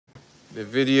The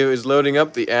video is loading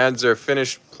up. The ads are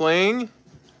finished playing.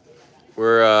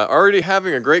 We're already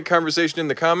having a great conversation in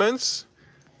the comments.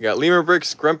 We got Lemur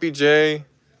Bricks, Grumpy J,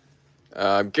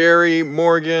 Gary,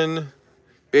 Morgan,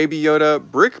 Baby Yoda,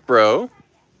 Brick Bro.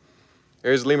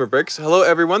 There's Lemur Bricks. Hello,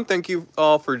 everyone. Thank you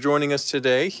all for joining us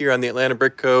today here on the Atlanta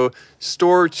Brick Co.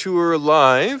 Store Tour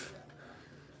Live.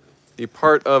 The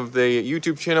part of the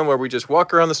YouTube channel where we just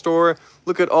walk around the store,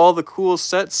 look at all the cool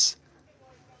sets,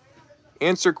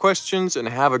 answer questions, and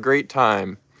have a great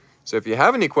time. So if you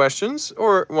have any questions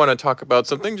or want to talk about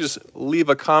something, just leave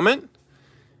a comment,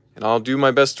 and I'll do my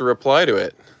best to reply to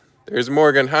it. There's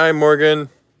Morgan. Hi, Morgan.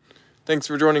 Thanks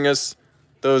for joining us.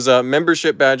 Those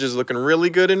membership badges looking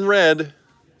really good in red.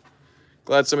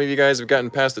 Glad some of you guys have gotten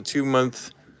past the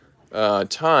 2-month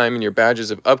time and your badges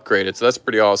have upgraded, so that's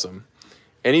pretty awesome.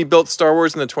 Any built Star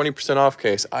Wars in the 20% off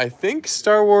case? I think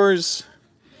Star Wars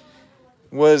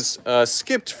was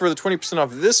skipped for the 20% off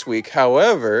this week.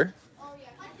 However,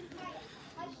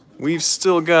 we've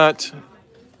still got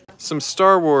some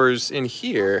Star Wars in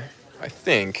here, I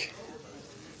think.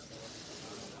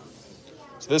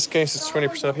 So this case is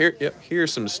 20% off. Here, yep,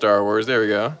 here's some Star Wars. There we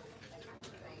go.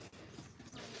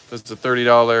 That's a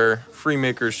 $30 free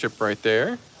maker's ship right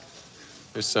there.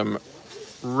 There's some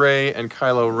Rey and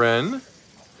Kylo Ren.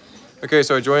 Okay,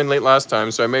 so I joined late last time,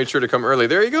 so I made sure to come early.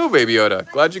 There you go, Baby Yoda.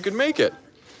 Glad you could make it.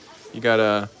 You got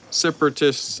a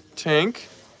Separatist tank.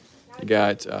 You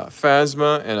got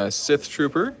Phasma and a Sith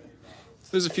Trooper. So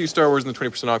there's a few Star Wars in the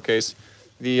 20% off case.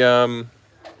 The I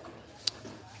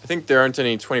think there aren't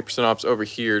any 20% offs over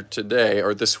here today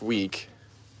or this week.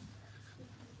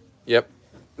 Yep,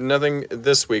 nothing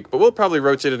this week, but we'll probably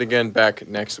rotate it again back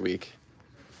next week.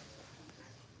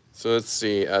 So let's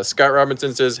see. Scott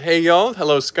Robinson says, "Hey y'all,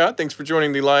 hello Scott. Thanks for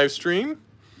joining the live stream.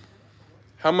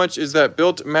 How much is that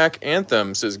built Mac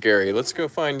Anthem?" says Gary. Let's go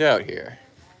find out here.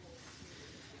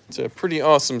 It's a pretty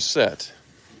awesome set.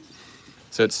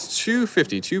 So it's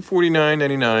 $250,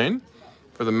 $249.99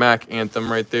 for the Mac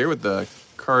Anthem right there with the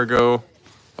cargo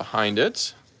behind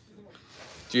it.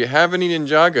 Do you have any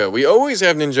Ninjago? We always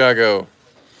have Ninjago,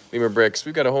 Lemur Bricks.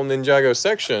 We've got a whole Ninjago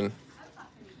section.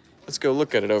 Let's go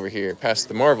look at it over here, past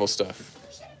the Marvel stuff.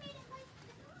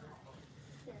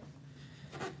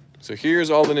 So here's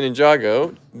all the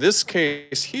Ninjago. This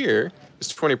case here is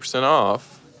 20%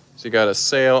 off. So you got a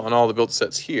sale on all the built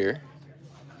sets here.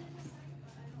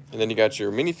 And then you got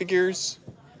your minifigures,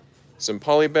 some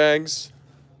poly bags,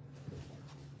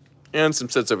 and some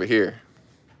sets over here.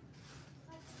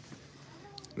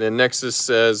 And then Nexus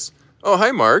says, "Oh,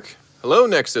 hi Mark. Hello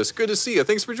Nexus, good to see you.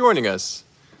 Thanks for joining us."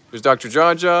 There's Dr.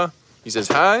 Jaja. He says,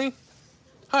 "Hi.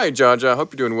 Hi Jaja,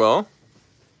 hope you're doing well."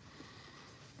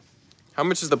 How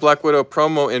much is the Black Widow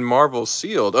promo in Marvel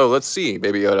sealed? Oh, let's see,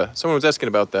 Baby Yoda. Someone was asking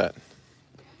about that.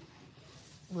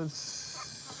 Let's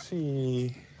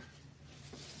see.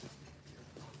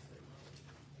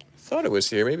 I thought it was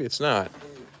here. Maybe it's not.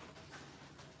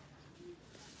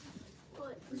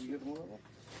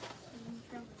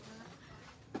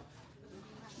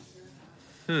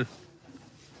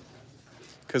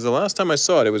 Because the last time I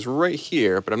saw it, it was right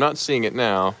here, but I'm not seeing it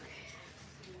now.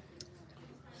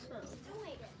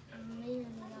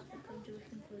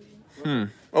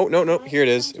 Oh, no, here it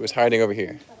is. It was hiding over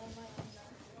here.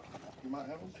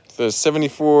 So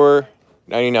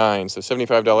 $74.99, so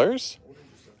 $75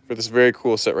 for this very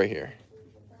cool set right here.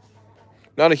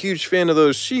 Not a huge fan of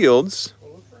those shields,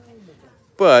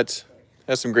 but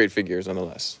has some great figures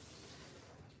nonetheless.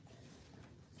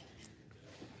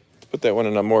 Let's put that one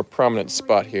in a more prominent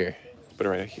spot here. Put it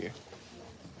right here.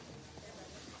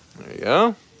 There you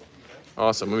go.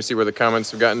 Awesome. Let me see where the comments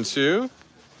have gotten to.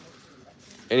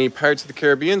 Any Pirates of the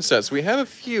Caribbean sets? We have a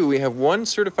few. We have one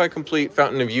Certified Complete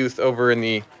Fountain of Youth over in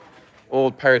the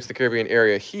old Pirates of the Caribbean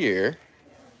area here.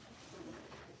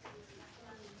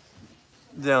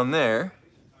 Down there.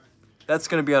 That's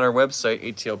going to be on our website,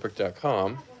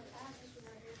 atlbrick.com.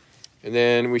 And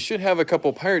then we should have a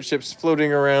couple pirate ships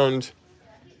floating around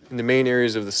in the main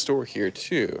areas of the store here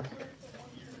too.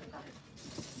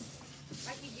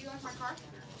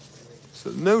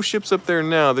 So no ships up there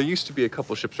now. There used to be a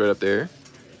couple ships right up there.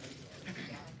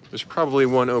 There's probably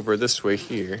one over this way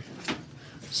here.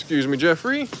 Excuse me,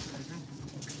 Jeffrey.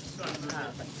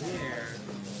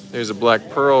 There's a Black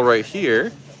Pearl right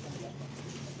here.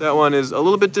 That one is a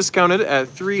little bit discounted at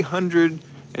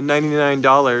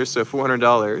 $399, so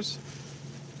 $400.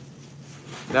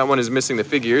 That one is missing the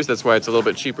figures, that's why it's a little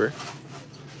bit cheaper.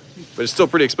 But it's still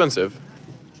pretty expensive.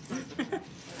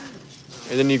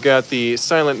 And then you've got the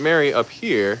Silent Mary up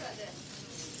here.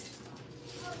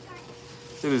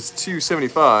 It is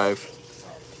 $275.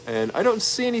 And I don't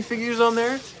see any figures on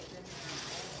there.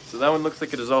 So that one looks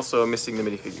like it is also missing the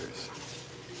minifigures.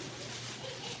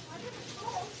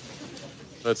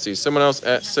 Let's see, someone else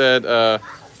said,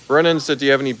 Brennan said, do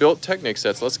you have any built Technic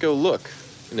sets? Let's go look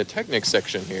in the Technic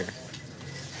section here.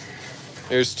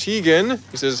 There's Tegan.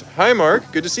 He says, hi,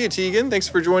 Mark. Good to see you, Tegan. Thanks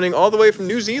for joining all the way from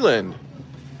New Zealand.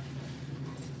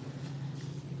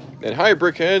 And hi,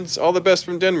 Brickheads. All the best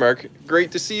from Denmark.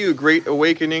 Great to see you, Great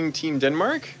Awakening Team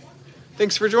Denmark.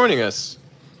 Thanks for joining us.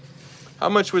 How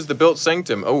much was the built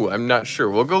Sanctum? Oh, I'm not sure.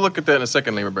 We'll go look at that in a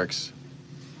second, Lemur Bricks.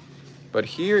 But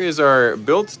here is our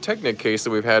built Technic case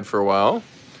that we've had for a while.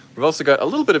 We've also got a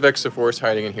little bit of Exoforce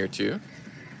hiding in here, too.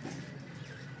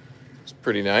 It's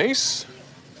pretty nice.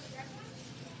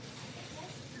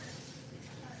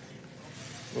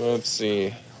 Let's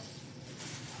see.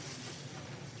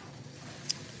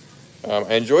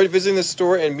 I enjoyed visiting the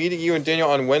store and meeting you and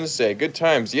Daniel on Wednesday. Good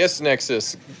times. Yes,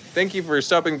 Nexus. Thank you for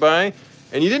stopping by.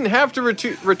 And you didn't have to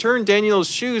return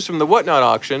Daniel's shoes from the Whatnot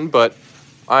auction, but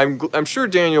I'm sure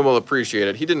Daniel will appreciate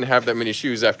it. He didn't have that many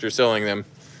shoes after selling them.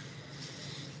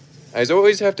 I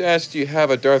always have to ask, do you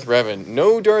have a Darth Revan?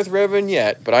 No Darth Revan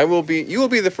yet, but you will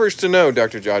be the first to know,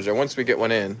 Dr. Jaja, once we get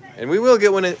one in. And we will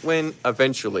get one in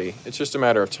eventually. It's just a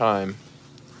matter of time.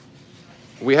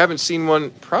 We haven't seen one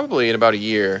probably in about a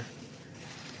year.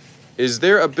 Is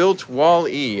there a built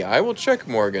Wall-E? I will check,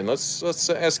 Morgan. Let's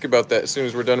ask about that as soon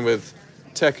as we're done with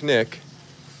Technic.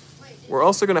 We're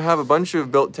also going to have a bunch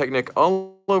of built Technic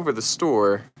all over the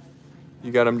store.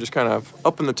 You got them just kind of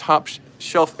up in the top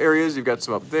shelf areas. You've got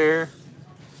some up there.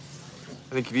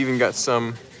 I think you've even got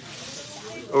some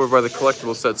over by the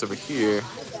collectible sets over here.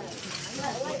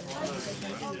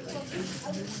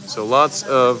 So lots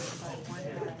of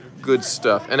good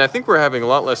stuff. And I think we're having a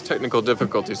lot less technical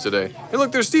difficulties today. Hey,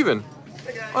 look, there's Steven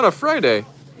on a Friday.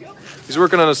 He's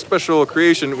working on a special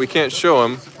creation. We can't show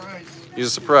him. He's a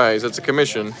surprise. That's a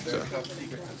commission. So.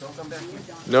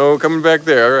 No, coming back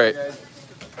there. All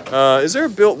right. Is there a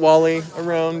built Wally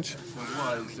around?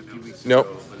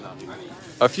 Nope.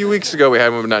 A few weeks ago we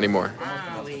had one, but not anymore.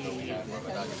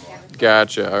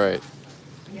 Gotcha. All right.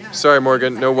 Sorry,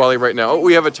 Morgan. No Wally right now. Oh,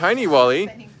 we have a tiny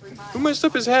Wally. Who messed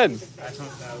up his head?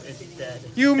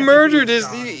 You murdered his.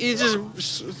 He just.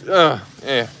 Yeah.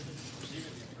 This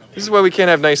is why we can't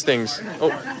have nice things.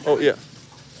 Oh, yeah.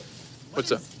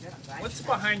 What's up? What's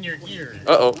behind your ear?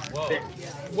 Uh-oh. Whoa.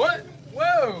 What?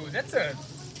 Whoa, that's a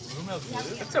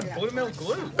Blue Milk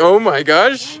glue. Oh my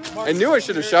gosh. I knew I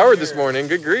should have showered this morning.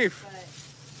 Good grief.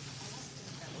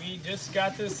 We just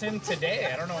got this in today.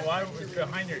 I don't know why it was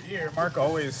behind your ear. Mark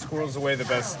always squirrels away the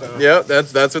best stuff. Yeah,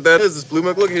 that's what that is. This blue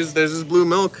milk. Look, there's this blue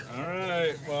milk. All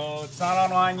right. Well, it's not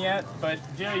online yet, but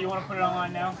Joe, you want to put it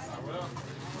online now? I will.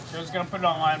 Joe's going to put it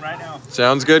online right now.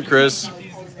 Sounds good, Chris.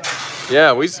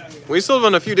 Yeah, we sold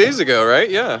one a few days ago, right?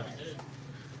 Yeah.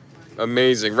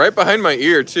 Amazing. Right behind my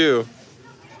ear, too.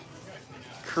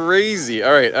 Crazy.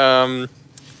 All right.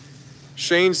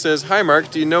 Shane says, hi, Mark.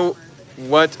 Do you know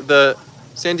what the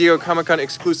San Diego Comic-Con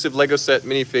exclusive Lego set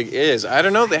minifig is? I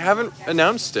don't know. They haven't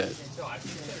announced it.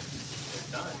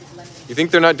 You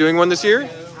think they're not doing one this year?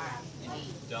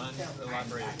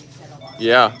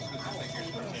 Yeah.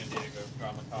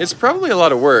 It's probably a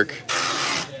lot of work.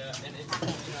 Yeah, and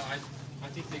I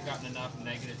think they've gotten enough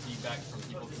negative feedback from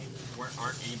people who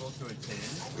aren't able to attend.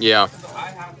 Yeah. I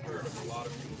have heard of a lot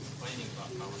of people complaining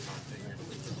about Comic-Con figures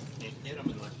because you can't get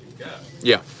them unless you go.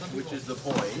 Yeah. Which is the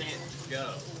point. Can't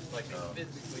go. Like they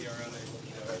physically are unable to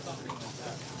go or something like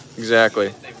that. Exactly.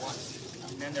 They want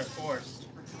to. And then they're forced to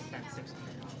spend $600.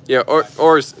 Yeah,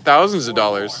 or thousands of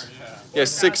dollars. Yeah,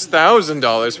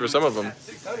 $6,000 for some of them.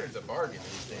 $600 is a bargain.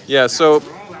 Yeah, so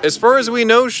as far as we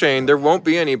know, Shane, there won't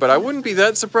be any, but I wouldn't be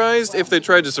that surprised if they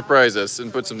tried to surprise us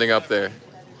and put something up there.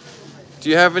 Do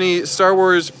you have any Star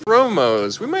Wars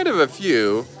promos? We might have a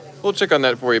few. We'll check on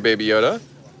that for you, Baby Yoda.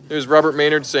 There's Robert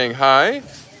Maynard saying hi.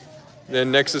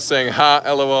 Then Nexus saying ha,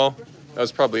 LOL. That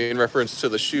was probably in reference to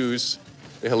the shoes,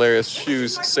 the hilarious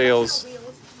shoes sales.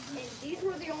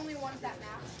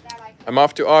 I'm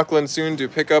off to Auckland soon to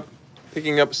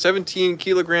picking up 17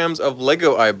 kilograms of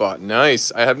Lego I bought.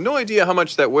 Nice. I have no idea how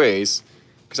much that weighs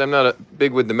because I'm not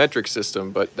big with the metric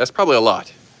system, but that's probably a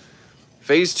lot.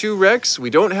 Phase 2 Rex. We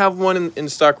don't have one in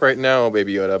stock right now,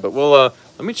 Baby Yoda, but we'll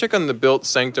let me check on the built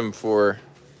Sanctum for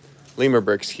Lemur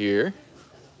Bricks here.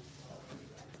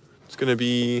 It's going to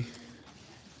be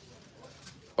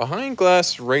behind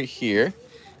glass right here.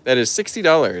 That is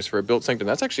 $60 for a built Sanctum.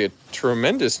 That's actually a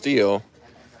tremendous deal,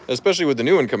 especially with the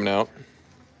new one coming out.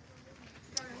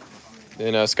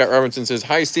 Then Scott Robinson says,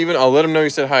 hi, Steven. I'll let him know you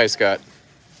said hi, Scott.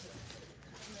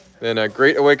 Then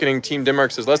Great Awakening Team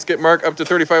Denmark says, let's get Mark up to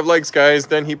 35 likes, guys.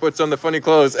 Then he puts on the funny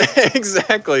clothes.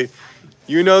 Exactly.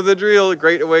 You know the drill.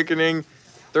 Great Awakening.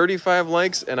 35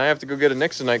 likes, and I have to go get a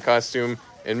Nexonite costume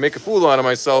and make a fool out of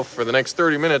myself for the next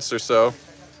 30 minutes or so.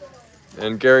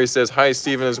 And Gary says, hi,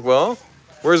 Steven, as well.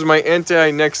 Where's my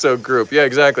anti-Nexo group? Yeah,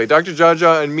 exactly. Dr.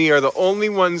 Jaja and me are the only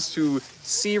ones who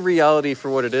see reality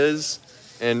for what it is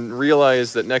and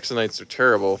realize that Nexonites are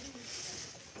terrible.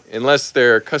 Unless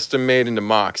they're custom made into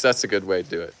mocks. That's a good way to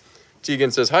do it.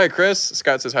 Tegan says, hi, Chris.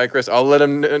 Scott says, hi, Chris. I'll let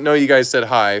him know you guys said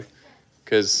hi,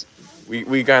 because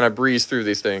we kind of breeze through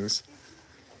these things.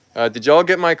 Did y'all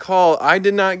get my call? I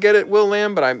did not get it, Will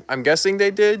Lamb, but I'm guessing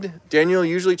they did. Daniel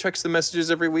usually checks the messages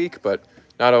every week, but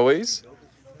not always.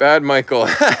 Bad Michael.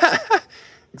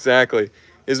 Exactly.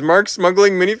 Is Mark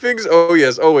smuggling minifigs? Oh,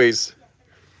 yes, always.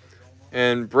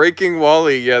 And Breaking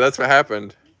Wally. Yeah, that's what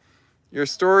happened. Your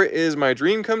store is my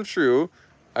dream come true.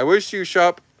 I wish you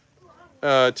shop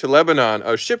to Lebanon.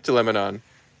 Oh, ship to Lebanon.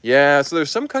 Yeah, so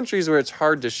there's some countries where it's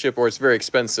hard to ship or it's very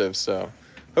expensive, so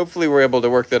hopefully we're able to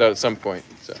work that out at some point.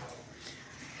 So,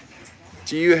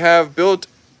 do you have built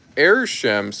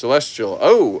Airsham Celestial?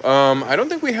 Oh, I don't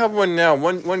think we have one now.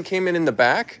 One came in the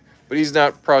back, but he's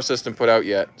not processed and put out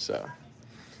yet. So,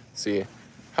 let's see.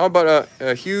 How about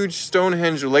a huge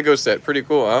Stonehenge Lego set? Pretty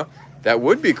cool, huh? That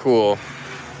would be cool.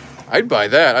 I'd buy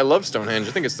that. I love Stonehenge.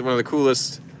 I think it's one of the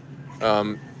coolest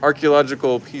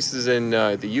archaeological pieces in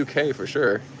the UK for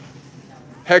sure.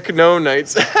 Heck no,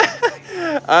 Knights.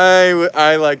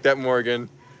 I like that, Morgan.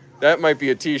 That might be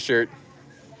a t-shirt.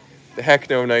 The Heck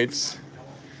no, Knights.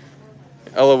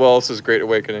 LOL says Great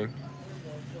Awakening.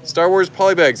 Star Wars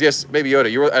polybags. Yes, Baby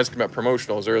Yoda, you were asking about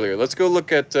promotionals earlier. Let's go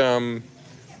look at,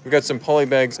 we got some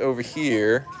polybags over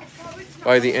here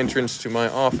by the entrance to my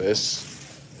office.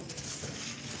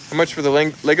 How much for the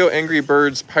Lego Angry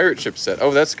Birds pirate ship set?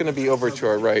 Oh, that's going to be over to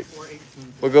our right.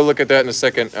 We'll go look at that in a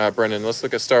second, Brendan. Let's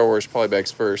look at Star Wars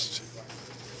polybags first.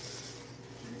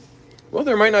 Well,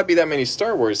 there might not be that many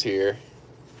Star Wars here.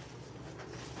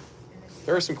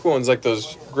 There are some cool ones, like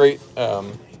those great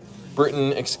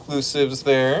Britain exclusives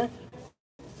there.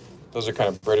 Those are kind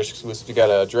of British exclusives. You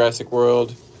got Jurassic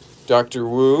World, Doctor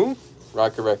Wu,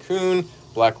 Rocket Raccoon,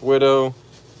 Black Widow.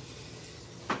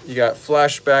 You got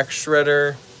Flashback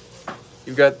Shredder.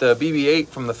 You've got the BB-8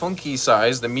 from the funky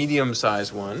size, the medium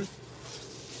size one.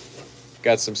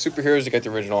 Got some superheroes. You got the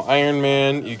original Iron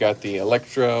Man. You got the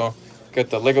Electro. You got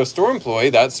the Lego Store Employee.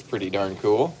 That's pretty darn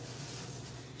cool.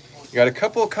 You got a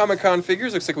couple Comic-Con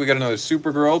figures. Looks like we got another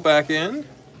Supergirl back in.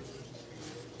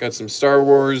 Got some Star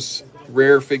Wars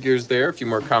rare figures there. A few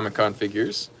more Comic-Con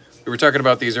figures. We were talking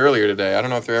about these earlier today. I don't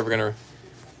know if they're ever going to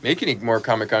make any more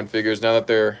Comic-Con figures now that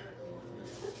they're,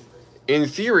 in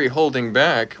theory, holding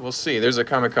back. We'll see. There's a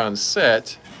Comic-Con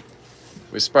set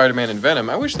with Spider-Man and Venom.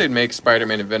 I wish they'd make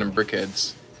Spider-Man and Venom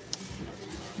brickheads.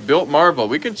 Built Marvel.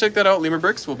 We can check that out, Lemur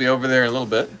Bricks. We'll be over there in a little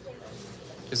bit.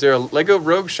 Is there a Lego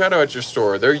Rogue Shadow at your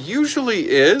store? There usually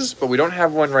is, but we don't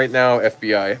have one right now,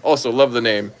 FBI. Also, love the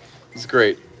name. It's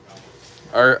great.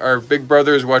 Our big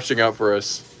brother is watching out for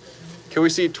us. Can we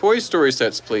see Toy Story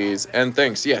sets, please? And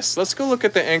thanks. Yes, let's go look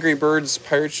at the Angry Birds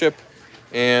pirate ship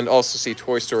and also see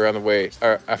Toy Story on the way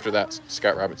after that,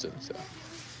 Scott Robinson. So.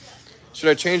 Should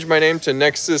I change my name to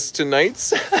Nexus to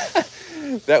Knights?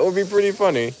 That would be pretty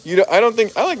funny. I don't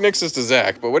think I like Nexus to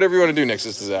Zach, but whatever you want to do,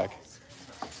 Nexus to Zach.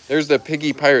 There's the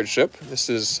Piggy pirate ship. This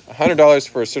is $100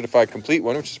 for a certified complete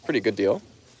one, which is a pretty good deal.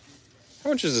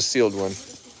 How much is a sealed one?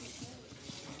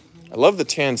 I love the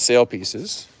tan sail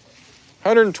pieces.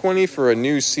 $120 for a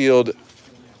new sealed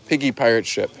Piggy pirate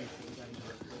ship.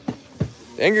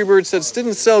 The Angry Birds sets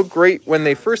didn't sell great when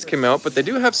they first came out, but they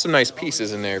do have some nice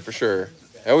pieces in there for sure.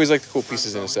 I always like the cool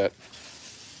pieces in a set.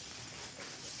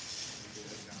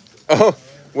 Oh,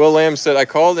 Will Lamb said, I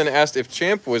called and asked if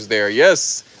Champ was there.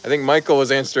 Yes, I think Michael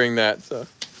was answering that. So.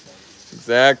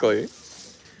 Exactly.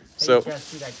 So, hey, you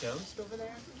see that ghost over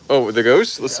there? Oh, the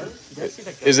ghost?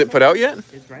 Is it put out yet?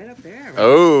 It's right up there. Right?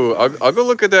 Oh, I'll go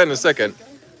look at that in a second.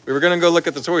 We were going to go look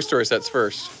at the Toy Story sets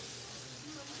first.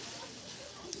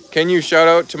 Can you shout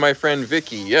out to my friend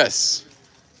Vicky? Yes.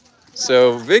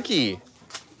 So, Vicky,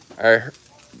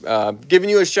 giving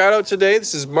you a shout out today.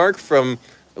 This is Mark from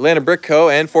Atlanta Brick Co.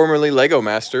 and formerly Lego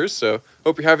Masters. So,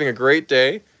 hope you're having a great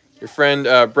day. Your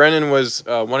friend Brennan was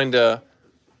wanting to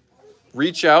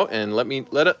reach out and let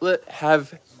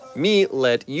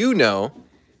you know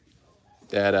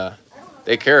that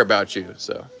they care about you.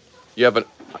 So, you have an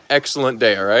excellent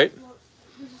day, all right?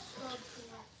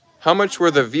 How much were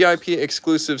the VIP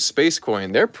exclusive Space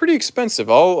Coin? They're pretty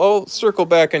expensive. I'll circle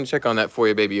back and check on that for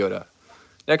you, Baby Yoda.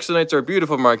 Nexonites are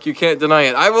beautiful, Mark. You can't deny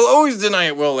it. I will always deny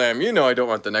it, Will Lamb. You know I don't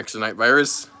want the Nexonite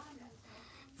virus.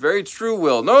 Very true,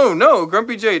 Will. No,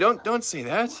 Grumpy J, don't say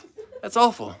that. That's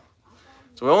awful.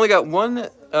 So we only got one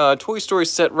Toy Story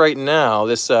set right now,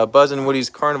 this Buzz and Woody's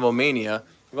Carnival Mania.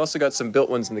 We've also got some built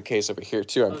ones in the case over here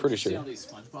too, I'm pretty sure.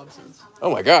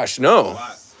 Oh my gosh, no.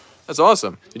 That's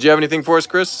awesome. Did you have anything for us,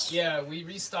 Chris? Yeah, we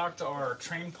restocked our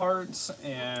train parts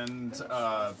and,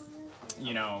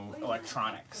 you know,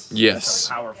 electronics. Yes.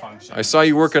 So power function. I saw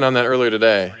you working on that earlier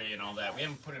today. And all that. We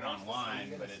haven't put it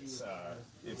online, but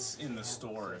it's in the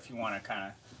store if you want to kind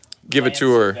of Give a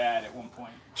tour. that at one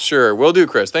point. Sure, will do,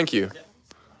 Chris. Thank you.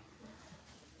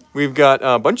 We've got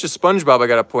a bunch of SpongeBob I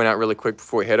got to point out really quick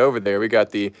before we head over there. We got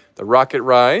the Rocket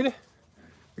Ride.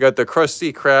 We got the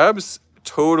Krusty Krabs.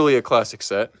 Totally a classic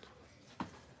set.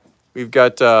 We've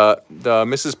got the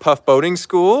Mrs. Puff Boating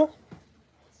School.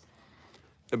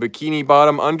 The Bikini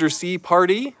Bottom Undersea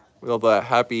Party. With all the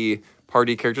happy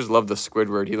party characters. Love the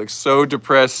Squidward. He looks so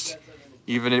depressed,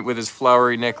 even with his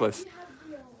flowery necklace.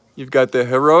 You've got the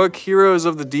Heroic Heroes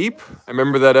of the Deep. I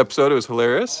remember that episode. It was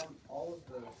hilarious.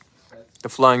 The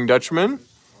Flying Dutchman.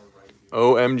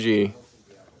 OMG.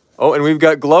 Oh, and we've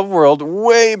got Glove World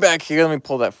way back here. Let me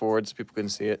pull that forward so people can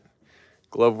see it.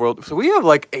 Glove World. So we have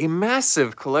like a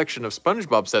massive collection of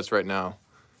SpongeBob sets right now.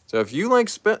 So if you like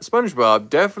SpongeBob,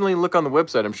 definitely look on the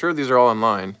website. I'm sure these are all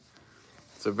online.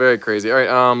 So very crazy. All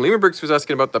right, Lima Bricks was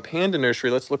asking about the Panda Nursery.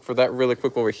 Let's look for that really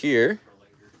quick over here.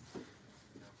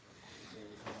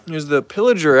 Here's the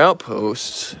Pillager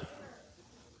Outpost.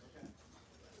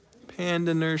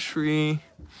 Panda Nursery.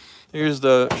 Here's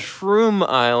the Shroom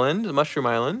Island, the Mushroom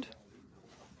Island.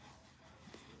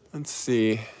 Let's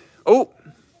see. Oh!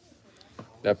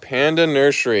 The Panda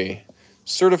Nursery.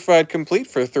 Certified complete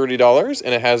for $30,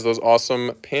 and it has those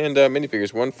awesome panda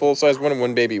minifigures. One full-size one and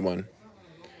one baby one.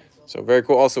 So very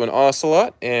cool. Also an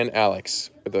Ocelot and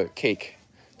Alex with a cake.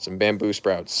 Some bamboo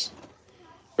sprouts.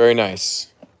 Very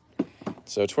nice.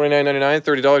 So $29.99,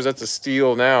 $30, that's a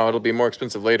steal now. It'll be more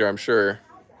expensive later, I'm sure.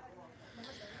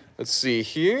 Let's see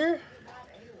here.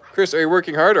 Chris, are you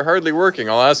working hard or hardly working?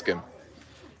 I'll ask him.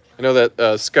 I know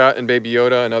that Scott and Baby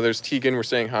Yoda and others, Tegan, were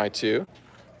saying hi too.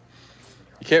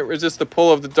 You can't resist the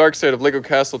pull of the dark side of Lego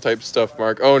Castle type stuff,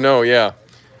 Mark. Oh no, yeah.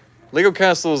 Lego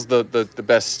Castle is the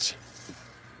best.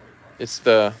 It's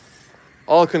the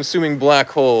all-consuming black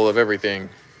hole of everything.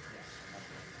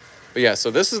 But yeah, so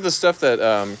this is the stuff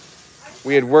that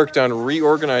we had worked on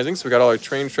reorganizing. So we got all our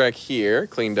train track here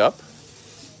cleaned up.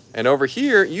 And over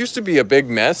here, it used to be a big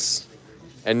mess.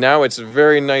 And now it's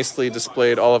very nicely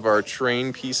displayed, all of our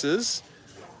train pieces.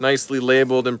 Nicely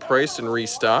labeled and priced and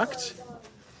restocked.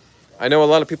 I know a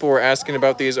lot of people were asking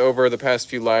about these over the past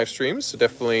few live streams. So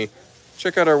definitely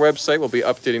check out our website. We'll be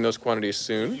updating those quantities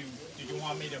soon. Did you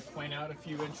want me to point out a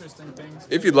few interesting things?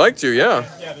 If you'd like to, yeah.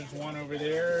 Yeah, there's one over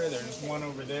there, there's one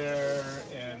over there,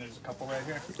 and there's a couple right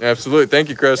here. Absolutely. Thank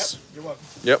you, Chris. Yep, you're welcome.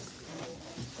 Yep.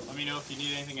 Let me know if you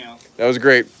need anything else. That was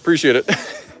great. Appreciate it.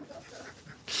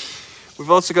 We've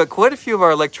also got quite a few of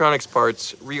our electronics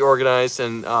parts reorganized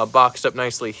and boxed up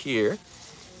nicely here.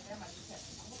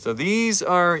 So these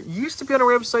used to be on our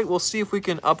website. We'll see if we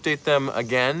can update them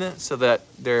again so that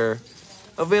they're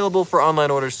available for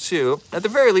online orders too. At the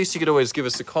very least, you could always give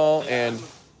us a call and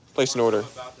place an order.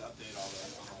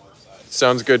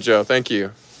 Sounds good, Joe. Thank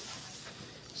you.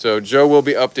 So Joe will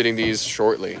be updating these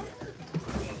shortly.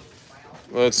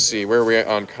 Let's see, where are we at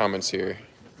on comments here?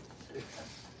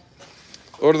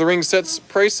 Lord of the Rings sets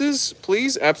prices,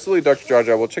 please? Absolutely, Dr.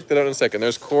 Jaja. We'll check that out in a second.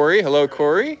 There's Corey. Hello,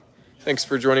 Corey. Thanks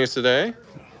for joining us today.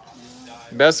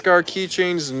 Beskar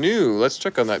keychains new. Let's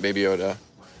check on that, Baby Yoda.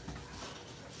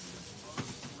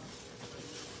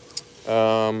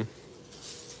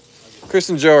 Chris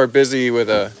and Joe are busy with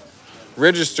a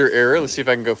register error. Let's see if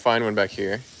I can go find one back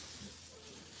here.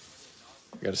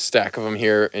 Got a stack of them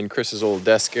here in Chris's old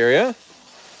desk area.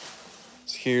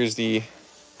 So here's the, let's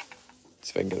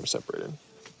see if I can get them separated.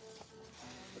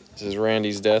 This is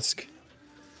Randy's desk.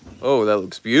 Oh, that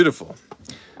looks beautiful.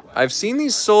 I've seen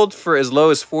these sold for as low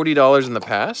as $40 in the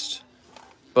past,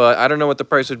 but I don't know what the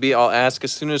price would be. I'll ask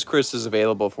as soon as Chris is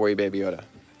available for you, Baby Yoda.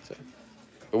 So,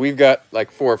 but we've got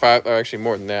like 4 or 5, or actually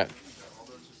more than that.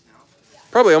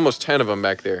 Probably almost 10 of them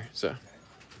back there, so.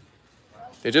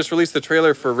 They just released the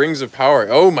trailer for Rings of Power.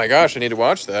 Oh my gosh, I need to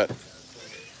watch that.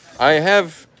 I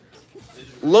have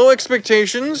low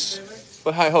expectations,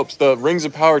 but high hopes. The Rings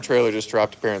of Power trailer just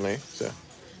dropped, apparently. So,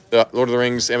 the Lord of the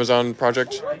Rings Amazon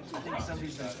project.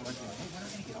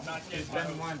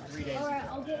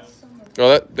 Well,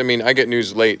 that, I mean, I get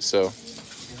news late, so.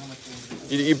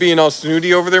 You being all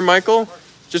snooty over there, Michael?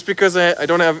 Just because I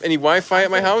don't have any Wi-Fi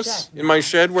at my house, in my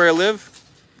shed where I live?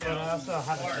 I also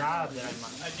have a job that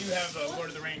I do have a Lord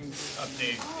of the Rings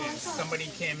update. Is somebody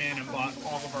came in and bought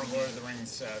all of our Lord of the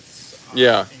Rings sets.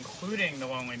 Yeah. Including the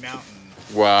Lonely Mountain.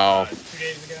 Wow. 2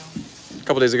 days ago. A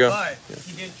couple days ago. But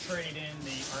he did trade in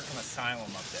the Arkham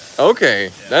Asylum up there.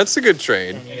 Okay, that's a good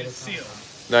trade. And it's sealed.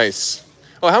 Nice.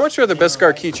 Oh, how much are the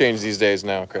Beskar keychains these days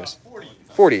now, Chris?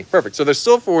 40. Perfect. So there's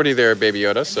still 40 there, Baby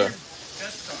Yoda. So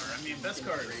Beskar. I mean,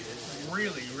 Beskar is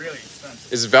really, really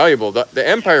expensive. it's valuable. The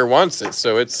Empire wants it,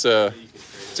 so it's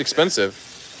expensive.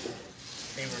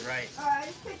 They were right.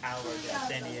 Howard at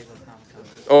San Diego Comic-Con.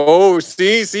 Oh,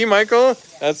 see, Michael?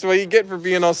 That's what you get for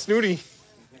being all snooty.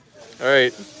 All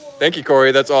right. Thank you,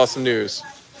 Corey. That's awesome news.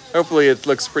 Hopefully it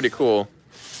looks pretty cool.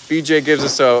 BJ gives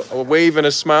us a wave and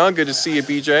a smile. Good to see you,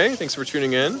 BJ. Thanks for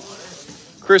tuning in.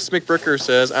 Chris McBricker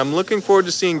says, I'm looking forward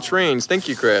to seeing trains. Thank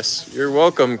you, Chris. You're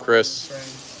welcome,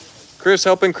 Chris. Chris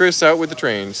helping Chris out with the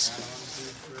trains.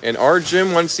 And our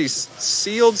Jim wants to see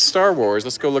sealed Star Wars.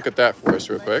 Let's go look at that for us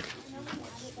real quick.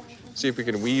 See if we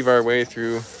can weave our way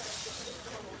through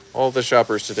all the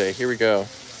shoppers today. Here we go.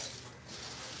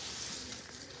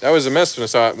 That was a mess when I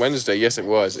saw it Wednesday. Yes, it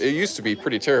was. It used to be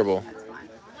pretty terrible.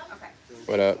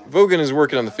 But Vogan is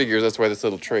working on the figures. That's why this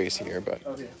little tray is here. But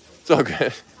it's all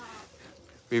good.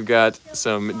 We've got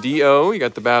some DO. You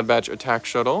got the Bad Batch attack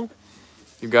shuttle.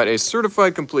 You've got a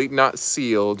certified complete, not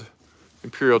sealed,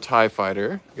 Imperial TIE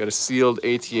Fighter. You got a sealed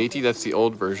AT-AT. That's the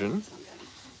old version.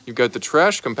 You've got the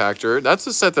trash compactor. That's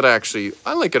a set that I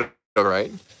like it all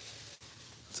right.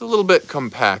 It's a little bit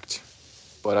compact,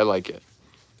 but I like it.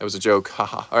 That was a joke.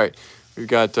 Haha. All right. We've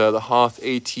got the Hoth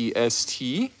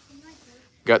AT-ST.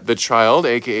 Got the Child,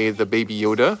 a.k.a. the Baby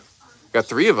Yoda. Got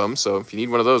 3 of them, so if you need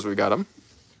one of those, we got them.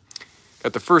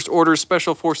 Got the First Order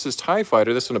Special Forces TIE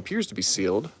Fighter. This one appears to be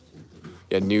sealed.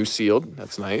 Yeah, new sealed.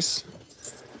 That's nice.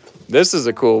 This is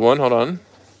a cool one. Hold on.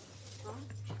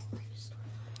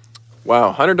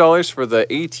 Wow, $100 for the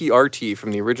AT-RT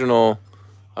from the original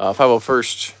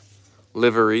 501st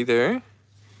livery there.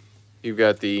 You've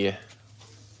got the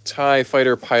TIE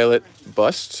Fighter Pilot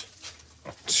Bust.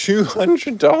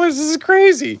 $200? This is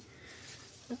crazy.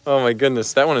 Oh my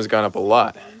goodness, that one has gone up a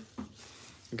lot.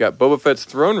 You've got Boba Fett's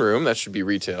Throne Room. That should be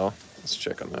retail. Let's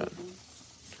check on that.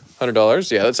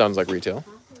 $100. Yeah, that sounds like retail.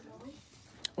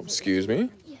 Oh, excuse me.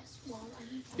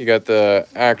 You got the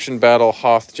Action Battle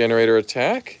Hoth Generator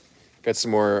Attack. Got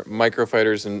some more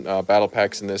microfighters and battle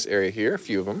packs in this area here. A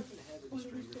few of them.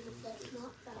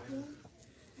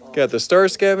 Got the Star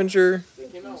Scavenger.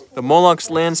 The Moloch's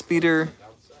Land Speeder.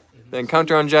 The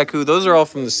Encounter on Jakku. Those are all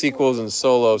from the sequels and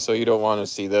Solo, so you don't want to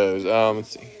see those. Let's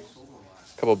see.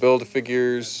 A couple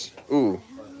Build-A-Figures. Ooh.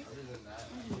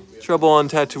 Trouble on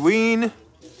Tatooine.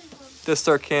 Death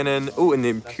Star Cannon. Ooh, and the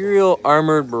Imperial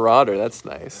Armored Marauder. That's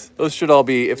nice. Those should all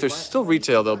be, if they're still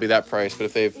retail, they'll be that price. But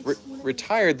if they've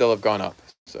retired, they'll have gone up.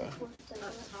 So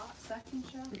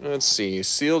let's see.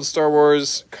 Sealed Star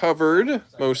Wars covered,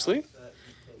 mostly.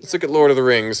 Let's look at Lord of the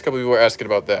Rings. A couple people are asking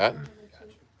about that.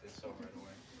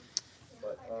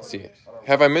 Let's see.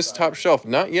 Have I missed Top Shelf?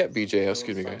 Not yet, BJ. Oh,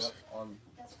 excuse me, guys. On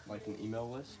like an email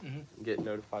list, get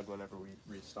notified whenever we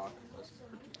restock.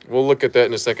 We'll look at that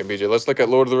in a second, BJ. Let's look at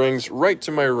Lord of the Rings right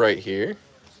to my right here.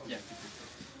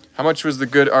 How much was the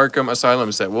good Arkham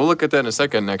Asylum set? We'll look at that in a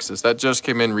second, Nexus. That just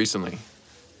came in recently.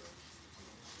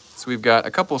 So we've got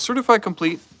a couple certified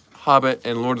complete Hobbit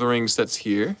and Lord of the Rings sets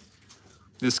here.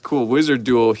 This cool Wizard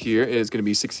Duel here is going to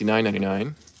be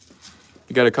 $69.99.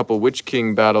 We got a couple Witch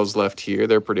King battles left here.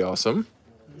 They're pretty awesome.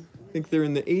 I think they're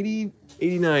in the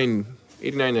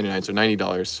 $89.99, so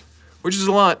 $90, which is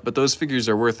a lot, but those figures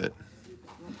are worth it.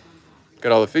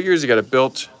 Got all the figures. You got a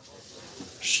built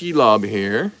Shelob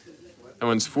here. That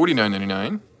one's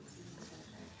 $49.99.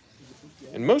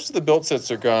 And most of the built sets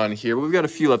are gone here, but we've got a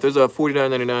few left. There's a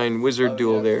 $49.99 Wizard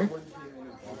Duel there.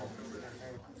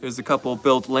 There's a couple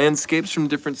built landscapes from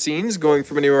different scenes, going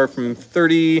from anywhere from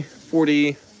 $30,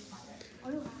 $40.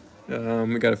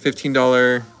 We got a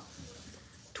 $15,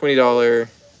 $20,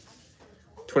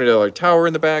 $20 tower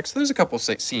in the back. So there's a couple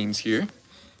scenes here.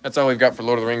 That's all we've got for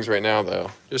Lord of the Rings right now, though.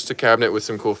 Just a cabinet with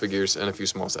some cool figures and a few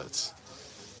small sets.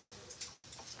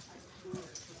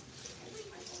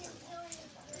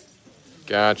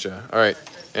 Gotcha. All right.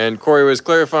 And Corey was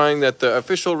clarifying that the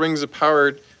official Rings of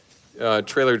Power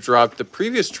trailer dropped. The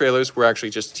previous trailers were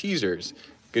actually just teasers.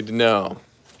 Good to know.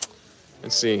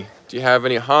 Let's see. Do you have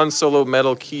any Han Solo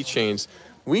metal keychains?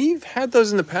 We've had those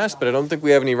in the past, but I don't think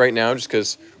we have any right now just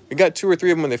because we got 2 or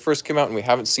 3 of them when they first came out and we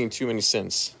haven't seen too many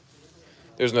since.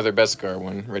 There's another Beskar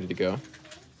one ready to go.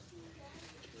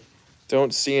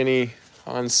 Don't see any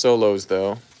Han Solos,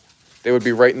 though. They would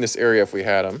be right in this area if we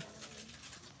had them.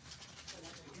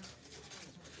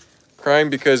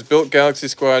 Crying because Built Galaxy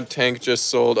Squad tank just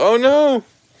sold. Oh, no!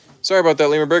 Sorry about that,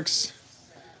 Lemur Bricks.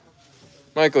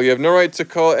 Michael, you have no right to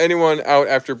call anyone out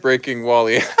after breaking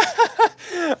Wally.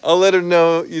 I'll let him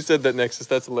know you said that, Nexus.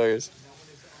 That's hilarious.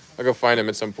 I'll go find him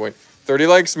at some point. 30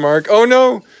 likes, Mark. Oh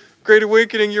no! Great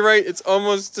Awakening, you're right. It's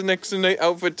almost the Nexo Night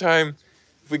outfit time.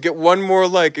 If we get one more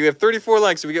like, we have 34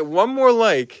 likes. If we get one more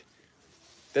like,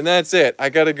 then that's it. I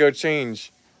gotta go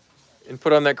change and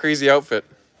put on that crazy outfit.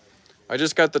 I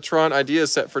just got the Tron Idea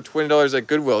set for $20 at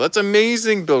Goodwill. That's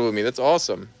amazing, Build With Me. That's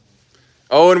awesome.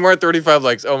 Oh, and we're at 35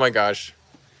 likes. Oh my gosh.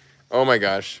 Oh my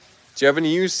gosh. Do you have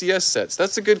any UCS sets?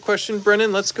 That's a good question,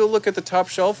 Brennan. Let's go look at the top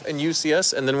shelf and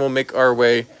UCS, and then we'll make our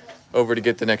way over to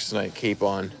get the Nexo Night cape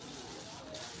on.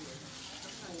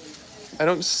 I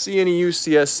don't see any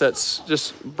UCS sets,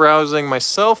 just browsing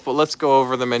myself, but let's go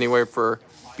over them anyway for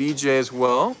BJ as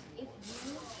well.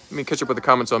 Let me catch up with the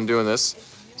comments while I'm doing this.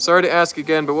 Sorry to ask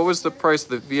again, but what was the price of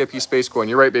the VIP Space Coin?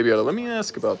 You're right, Baby Yoda. Let me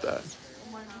ask about that.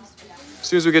 As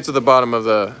soon as we get to the bottom of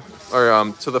the,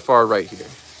 or to the far right here.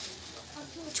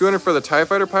 200 for the TIE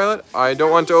Fighter pilot? I don't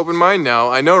want to open mine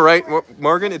now. I know, right,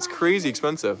 Morgan? It's crazy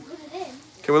expensive.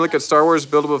 Can we look at Star Wars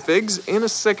buildable figs? In a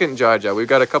second, Jaja. We've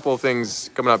got a couple of things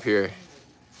coming up here.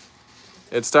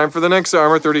 It's time for the next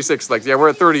Armor 36 likes. Yeah, we're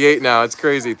at 38 now. It's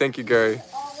crazy. Thank you, Gary.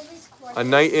 A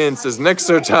Night In says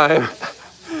Nexo time.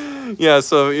 Yeah,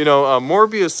 so, you know,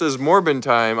 Morbius says Morbin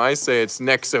time. I say it's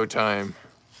Nexo time.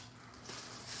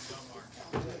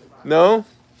 No?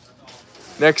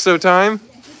 Nexo time?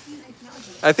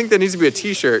 I think that needs to be a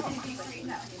t-shirt.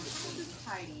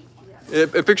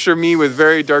 A picture of me with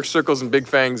very dark circles and big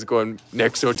fangs going,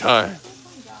 Nexo time.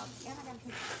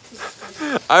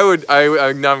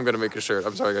 Now I'm going to make a shirt.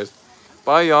 I'm sorry, guys.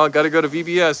 Bye, y'all. Got to go to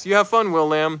VBS. You have fun, Will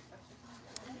Lamb.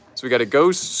 So we got a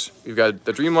Ghost. We've got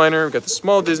the Dreamliner. We've got the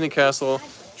small Disney Castle,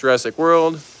 Jurassic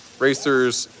World,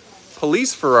 Racers,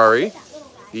 Police Ferrari,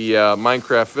 the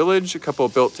Minecraft Village, a couple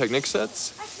of Built Technic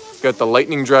sets. We've got the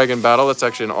Lightning Dragon Battle. That's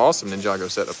actually an awesome Ninjago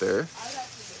set up there.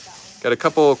 Got a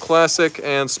couple classic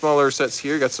and smaller sets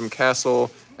here. Got some Castle,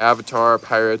 Avatar,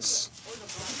 Pirates.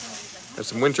 Got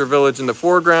some Winter Village in the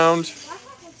foreground.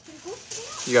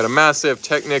 You got a massive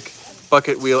Technic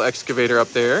bucket wheel excavator up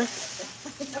there.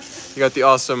 You got the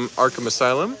awesome Arkham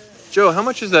Asylum. Joe, how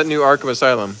much is that new Arkham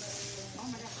Asylum?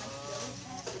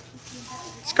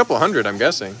 It's a couple hundred, I'm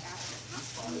guessing.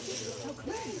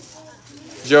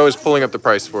 Joe is pulling up the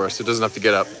price for us. It doesn't have to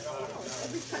get up.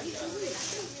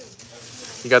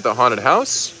 You got the Haunted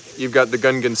House. You've got the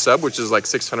Gungan sub, which is like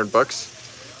 600 bucks.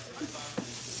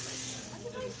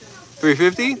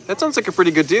 350? That sounds like a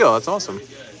pretty good deal. That's awesome.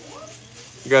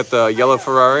 You got the Yellow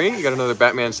Ferrari. You got another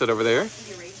Batman set over there.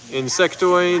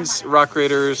 Insectoids, Rock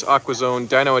Raiders, Aquazone,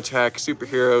 Dino Attack,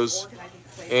 Superheroes,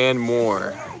 and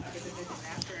more.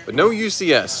 But no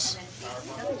UCS.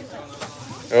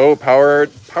 Oh,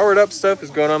 powered up stuff is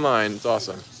going online. It's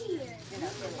awesome.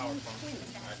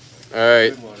 All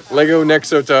right, Lego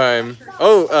Nexo time.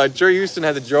 Oh, Jerry Houston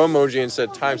had the Joe emoji and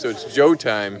said time, so it's Joe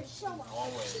time.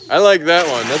 I like that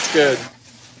one. That's good.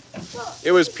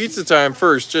 It was pizza time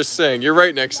first, just saying. You're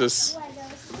right, Nexus.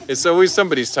 It's always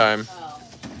somebody's time.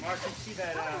 Mark, you see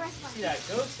that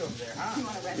ghost over there,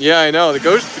 huh? Yeah, I know. The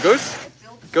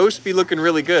ghost be looking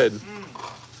really good.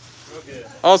 Real good.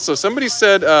 Also, somebody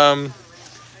said,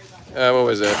 what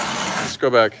was it? Let's go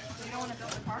back.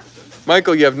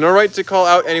 Michael, you have no right to call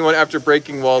out anyone after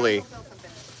breaking Wally.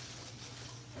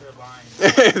 They're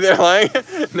lying. They're lying?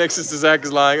 Nexus to Zach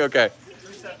is lying? Okay.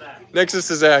 Who said that? Nexus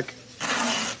to Zach.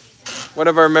 One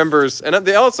of our members. And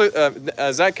they also,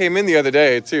 Zach came in the other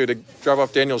day, too, to drop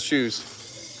off Daniel's shoes.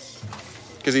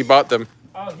 Because he bought them.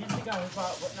 Oh, he's the guy who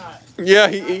bought whatnot. Yeah,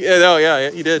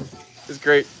 he did. It was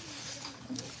great.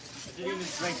 I didn't even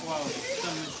break while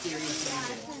some mysterious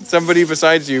thing did. Somebody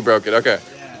besides you broke it. Okay.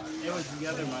 Yeah, it was the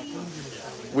other Michael.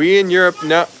 We in Europe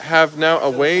now have a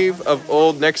wave of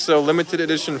old Nexo limited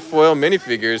edition foil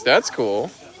minifigures. That's cool.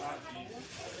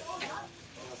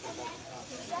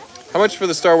 How much for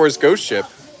the Star Wars Ghost ship?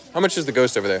 How much is the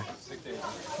Ghost over there?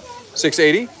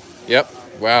 680? Yep.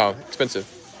 Wow, expensive.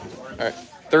 All right.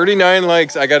 39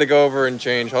 likes. I got to go over and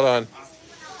change. Hold on.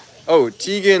 Oh,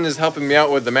 Tegan is helping me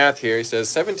out with the math here. He says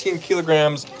 17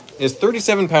 kilograms is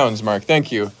 37 pounds, Mark.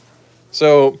 Thank you.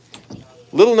 So,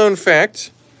 little known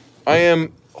fact, I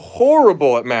am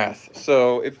horrible at math.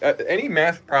 So, if any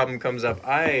math problem comes up,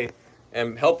 I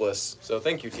am helpless. So,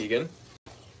 thank you, Tegan.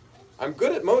 I'm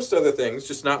good at most other things,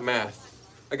 just not math.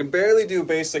 I can barely do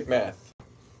basic math.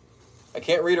 I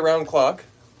can't read a round clock.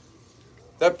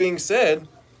 That being said,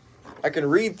 I can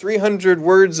read 300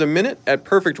 words a minute at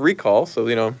perfect recall. So,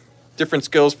 you know, different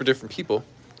skills for different people.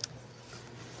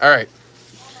 All right.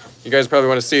 You guys probably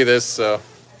want to see this. So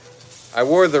I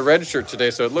wore the red shirt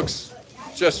today, so it looks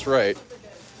just right.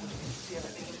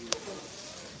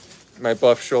 My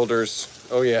buff shoulders.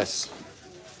 Oh, yes.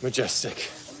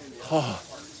 Majestic. Oh,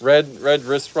 red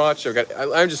wristwatch.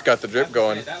 I just got the drip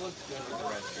going. That looks good with the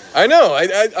red shirt. I know.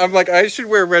 I'm like, I should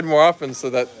wear red more often so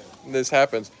that this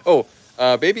happens. Oh,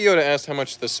 Baby Yoda asked how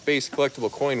much the space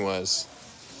collectible coin was.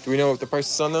 Do we know what the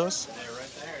price is on those? They're right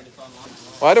there. It's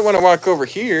online. Well, I don't want to walk over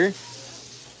here.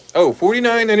 Oh,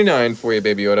 $49.99 for you,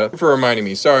 Baby Yoda. For reminding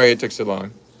me. Sorry it took so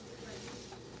long.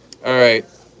 All right.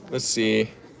 Let's see.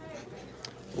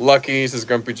 Lucky, says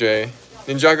Grumpy J.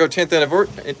 Ninjago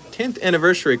 10th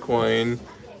anniversary coin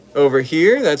over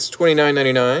here. That's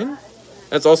 $29.99.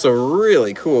 That's also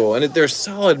really cool. And they're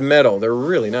solid metal. They're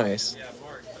really nice. Yeah,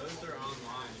 Mark, those are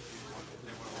online if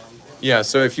they want to. Yeah,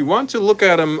 so if you want to look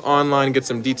at them online and get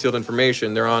some detailed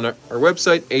information, they're on our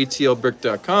website,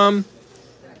 atlbrick.com.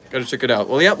 Gotta check it out.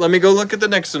 Well, yeah, let me go look at the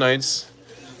Nexonites.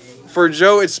 For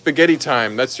Joe, it's spaghetti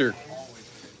time. That's your...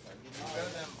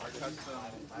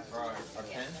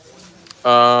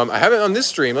 I have it on this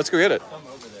stream. Let's go get it. Some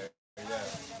over there. Yeah,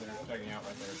 they're checking out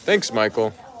right there. Thanks,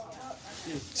 Michael.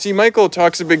 See, Michael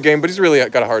talks a big game, but he's really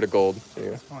got a heart of gold.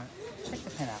 Here. Check the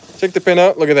pin out. Check the pin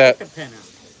out. Look at that. Check the pin out.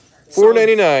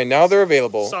 $4.99. Now they're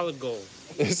available. Solid gold.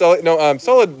 Solid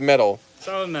metal.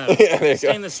 Solid metal. Yeah, there you go.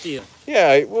 Stainless steel.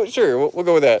 Yeah, well, sure. We'll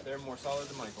go with that. They're more solid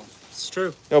than Michael. It's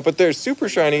true. No, but they're super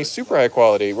shiny, super high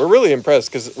quality. We're really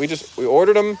impressed because we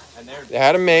ordered them, And they're they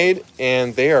had them made,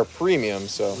 and they are premium.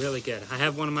 So Really good. I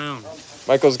have one of my own.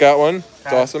 Michael's got one.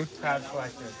 It's awesome. Proud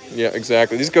collector. Yeah,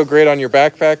 exactly. These go great on your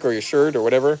backpack or your shirt or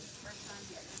whatever.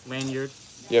 Lanyard.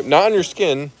 Yep, not on your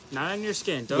skin. Not on your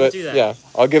skin. Don't But do that. yeah,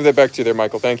 I'll give that back to you there,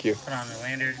 Michael. Thank you. Put on the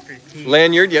lanyard for your teeth.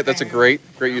 Lanyard, yeah, that's a great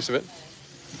use of it.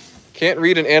 Can't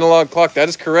read an analog clock. That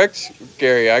is correct,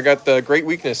 Gary. I got the great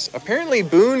weakness. Apparently,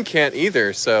 Boone can't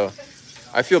either, so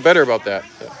I feel better about that.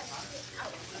 Yeah.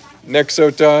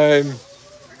 Nexo time.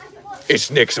 It's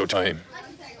Nexo time.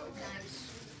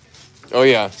 Oh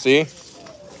yeah, see?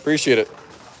 Appreciate it.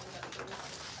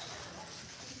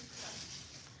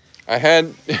 I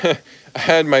had I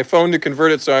had my phone to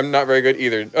convert it, so I'm not very good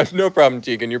either. No problem,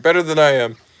 Tegan. You're better than I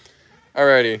am.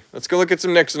 Alrighty, let's go look at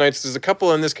some Nexonites. There's a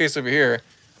couple in this case over here.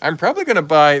 I'm probably going to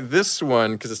buy this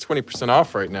one because it's 20%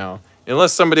 off right now.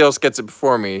 Unless somebody else gets it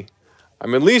before me.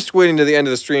 I'm at least waiting to the end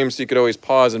of the stream so you could always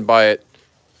pause and buy it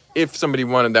if somebody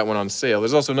wanted that one on sale.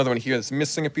 There's also another one here that's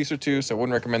missing a piece or two, so I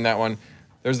wouldn't recommend that one.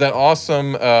 There's that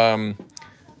awesome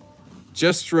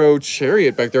Jestro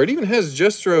Chariot back there. It even has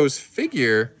Jestro's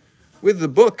figure with the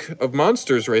book of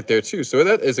monsters right there too. So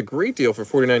that is a great deal for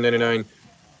 $49.99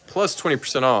 plus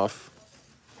 20% off.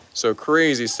 So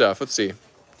crazy stuff. Let's see.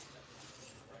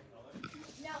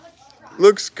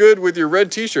 Looks good with your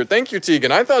red t-shirt. Thank you,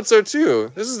 Tegan. I thought so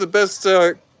too. This is the best,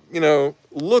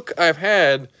 look I've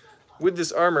had with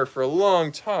this armor for a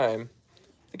long time.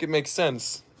 I think it makes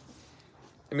sense.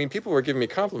 I mean, people were giving me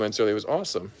compliments earlier. It was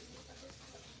awesome.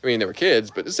 I mean, they were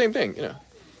kids, but the same thing, you know.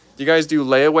 Do you guys do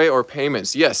layaway or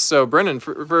payments? Yes. So, Brennan,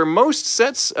 for most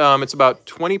sets, it's about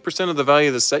 20% of the value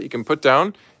of the set you can put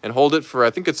down and hold it for, I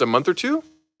think it's a month or two.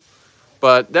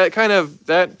 But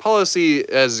that policy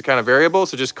is kind of variable.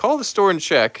 So just call the store and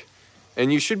check,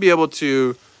 and you should be able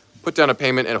to put down a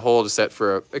payment and hold a set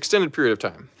for an extended period of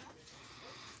time.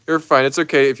 You're fine. It's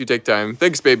okay if you take time.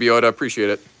 Thanks, Baby Yoda.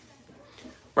 Appreciate it.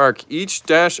 Mark, each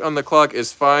dash on the clock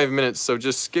is 5 minutes, so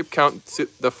just skip count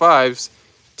the fives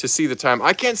to see the time.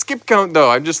 I can't skip count,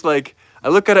 though. I'm just like, I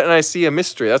look at it and I see a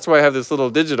mystery. That's why I have this little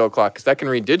digital clock, because that can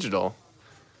read digital.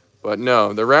 But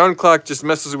no, the round clock just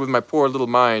messes with my poor little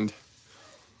mind.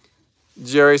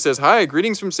 Jerry says, hi,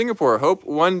 greetings from Singapore. Hope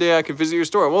one day I can visit your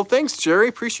store. Well, thanks, Jerry.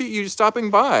 Appreciate you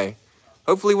stopping by.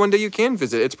 Hopefully one day you can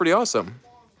visit. It's pretty awesome.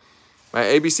 My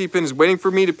ABC pin is waiting for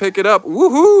me to pick it up.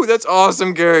 Woohoo! That's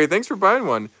awesome, Gary. Thanks for buying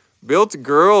one. Built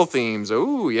girl themes.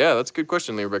 Oh, yeah, that's a good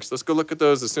question, Learbex. Let's go look at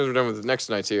those as soon as we're done with the next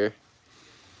nights here.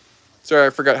 Sorry, I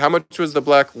forgot. How much was the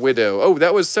Black Widow? Oh,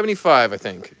 that was $75, I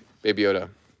think, Baby Yoda.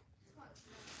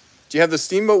 Do you have the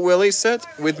Steamboat Willie set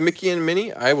with Mickey and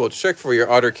Minnie? I will check for your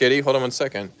Otter Kitty. Hold on 1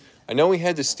 second. I know we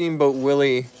had the Steamboat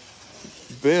Willie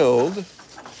build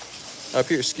up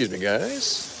here. Excuse me,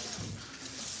 guys.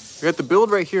 We got the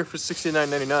build right here for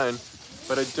 $69.99,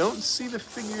 but I don't see the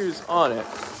figures on it,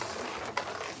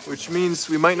 which means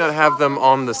we might not have them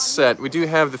on the set. We do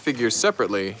have the figures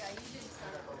separately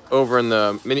over in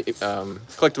the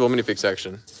collectible minifig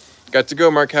section. Got to go,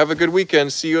 Mark. Have a good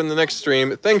weekend. See you in the next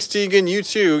stream. Thanks, Tegan. You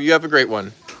too. You have a great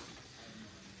one.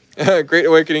 Great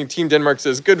Awakening Team Denmark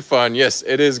says, good fun. Yes,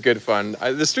 it is good fun.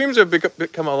 The streams have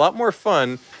become a lot more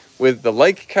fun with the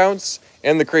like counts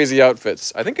and the crazy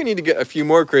outfits. I think I need to get a few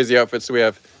more crazy outfits so we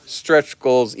have stretch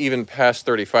goals even past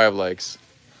 35 likes.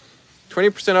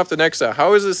 20% off the Nexa.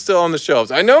 How is it still on the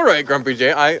shelves? I know, right, Grumpy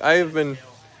J? I have been...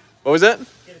 What was that?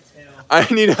 Get a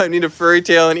I need a furry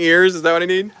tail and ears. Is that what I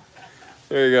need?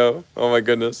 There you go. Oh my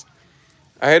goodness.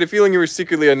 I had a feeling you were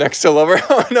secretly a Nexa lover.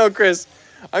 Oh no, Chris.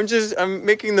 I'm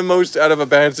making the most out of a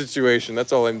bad situation.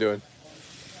 That's all I'm doing.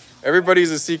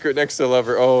 Everybody's a secret Nexa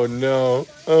lover. Oh no.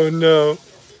 Oh no.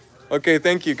 Okay,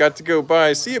 thank you. Got to go.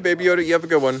 Bye. See you, Baby Yoda. You have a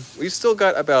good one. We've still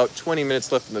got about 20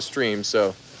 minutes left in the stream,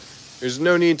 so there's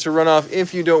no need to run off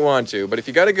if you don't want to. But if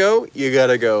you gotta go, you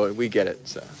gotta go, and we get it.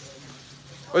 So,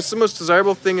 what's the most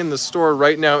desirable thing in the store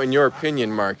right now, in your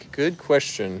opinion, Mark? Good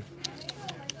question.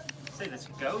 Say this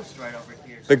ghost right over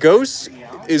here. The ghost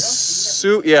is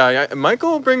yeah.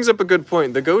 Michael brings up a good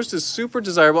point. The ghost is super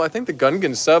desirable. I think the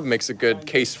Gungan sub makes a good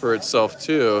case for itself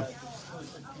too.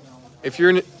 If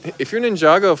you're an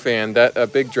Ninjago fan,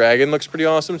 that big dragon looks pretty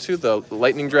awesome too. The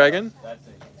lightning dragon.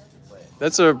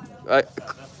 That's oh,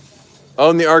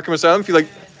 in the Arkham Asylum. Feel like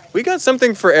we got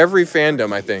something for every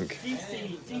fandom. I think.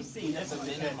 DC, that's a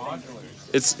mini modular.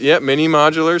 It's mini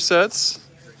modular sets.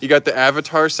 You got the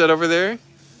Avatar set over there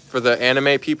for the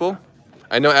anime people.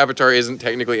 I know Avatar isn't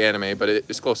technically anime, but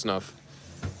it's close enough.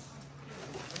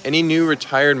 Any new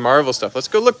retired Marvel stuff? Let's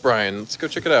go look, Brian. Let's go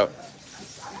check it out.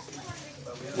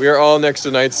 We are all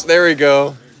Nexa Knights. There we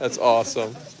go. That's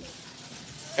awesome.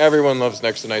 Everyone loves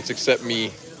Nexa Knights except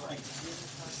me.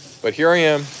 But here I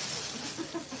am,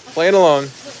 playing along.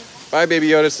 Bye, Baby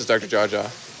Yoda. This is Dr. Jaja.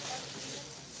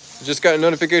 Just got a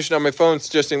notification on my phone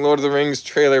suggesting Lord of the Rings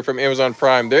trailer from Amazon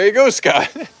Prime. There you go, Scott.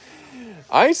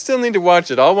 I still need to watch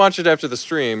it. I'll watch it after the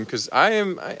stream because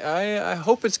I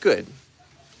hope it's good.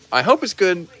 I hope it's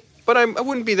good, but I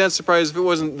wouldn't be that surprised if it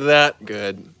wasn't that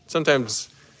good. Sometimes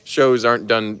shows aren't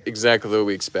done exactly the way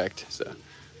we expect. So,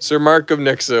 Sir Mark of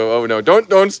Nexo. Oh no,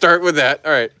 don't start with that.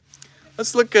 All right,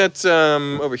 let's look at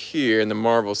over here in the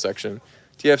Marvel section.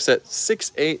 TF set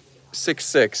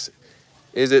 6866.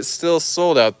 Is it still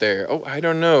sold out there? Oh, I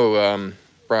don't know,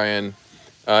 Brian.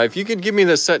 If you could give me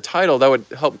the set title, that would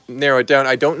help narrow it down.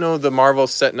 I don't know the Marvel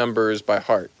set numbers by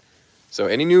heart. So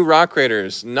any new Rock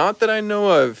Raiders? Not that I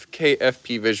know of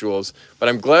KFP visuals, but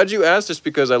I'm glad you asked just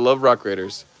because I love Rock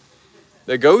Raiders.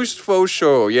 The Ghost Faux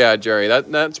Show. Yeah, Jerry,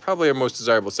 that's probably our most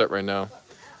desirable set right now.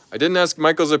 I didn't ask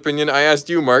Michael's opinion. I asked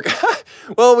you, Mark.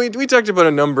 Well, we talked about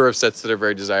a number of sets that are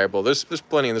very desirable. There's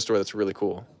plenty in the store that's really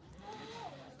cool.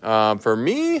 For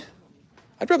me,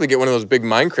 I'd probably get one of those big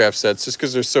Minecraft sets just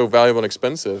because they're so valuable and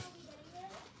expensive.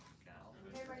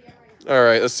 All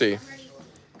right, let's see.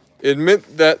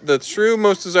 Admit that the true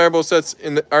most desirable sets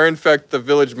are in fact the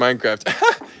Village Minecraft.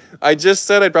 I just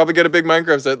said I'd probably get a big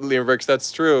Minecraft set, Liam Bricks.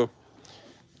 That's true.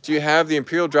 Do you have the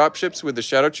Imperial dropships with the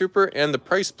Shadow Trooper and the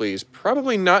price, please?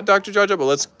 Probably not, Dr. Jaja, but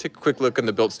let's take a quick look in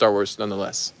the built Star Wars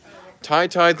nonetheless. Tie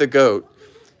the Goat.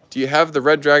 Do you have the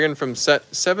Red Dragon from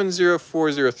set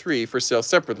 70403 for sale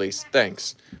separately?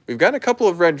 Thanks. We've got a couple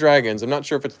of Red Dragons. I'm not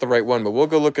sure if it's the right one, but we'll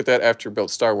go look at that after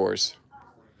built Star Wars.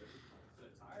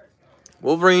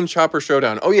 Wolverine Chopper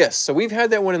Showdown. Oh, yes. So we've had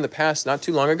that one in the past not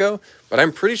too long ago, but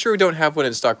I'm pretty sure we don't have one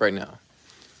in stock right now.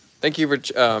 Thank you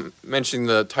for mentioning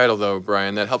the title, though,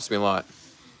 Brian. That helps me a lot.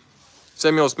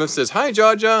 Samuel Smith says, hi,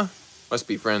 Jaja. Must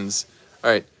be friends.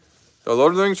 All right. The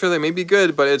Lord of the Rings trailer may be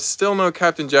good, but it's still no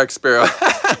Captain Jack Sparrow.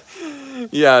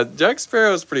 Yeah, Jack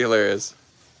Sparrow is pretty hilarious.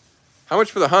 How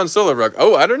much for the Han Solo rug?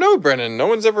 Oh, I don't know, Brennan. No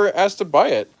one's ever asked to buy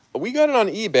it. We got it on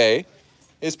eBay.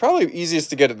 It's probably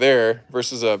easiest to get it there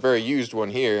versus a very used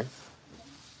one here.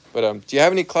 But do you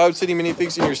have any Cloud City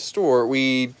minifigs in your store?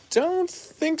 We don't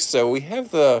think so. We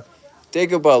have the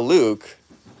Dagobah Luke.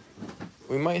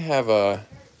 We might have a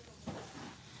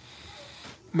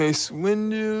Mace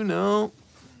Windu. No.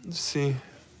 Let's see.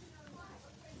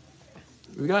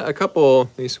 We got a couple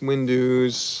Mace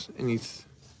Windus.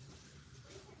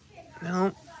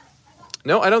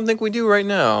 No, I don't think we do right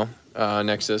now,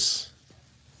 Nexus.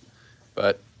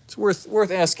 But it's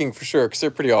worth asking for sure because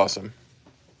they're pretty awesome.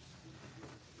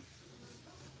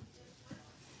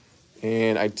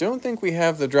 And I don't think we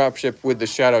have the dropship with the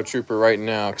Shadow Trooper right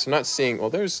now because I'm not seeing. Well,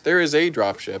 there is a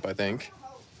dropship, I think.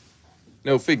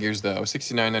 No figures though.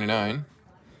 $69.99.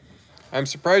 I'm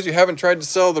surprised you haven't tried to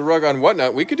sell the rug on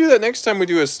Whatnot. We could do that next time we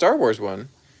do a Star Wars one.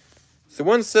 It's the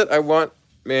one set I want.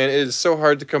 Man, it is so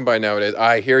hard to come by nowadays.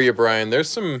 I hear you, Brian. There's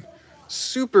some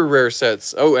super rare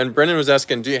sets. Oh, and Brennan was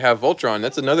asking, do you have Voltron?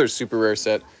 That's another super rare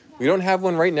set. We don't have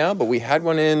one right now, but we had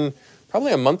one in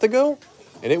probably a month ago,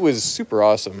 and it was super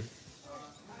awesome.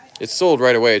 It sold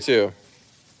right away, too.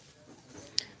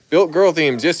 Built girl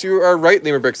themes. Yes, you are right,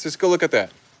 Lemur Bricks. Let's go look at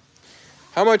that.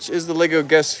 How much is the Lego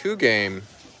Guess Who game?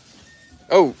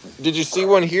 Oh, did you see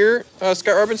one here,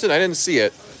 Scott Robinson? I didn't see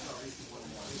it.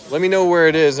 Let me know where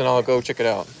it is, and I'll go check it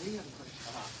out. So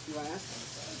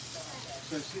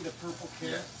see the purple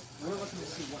carrot? We're looking to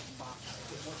see what box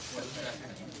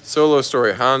Solo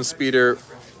story, Hans Speeder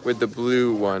with the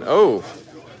blue one. Oh,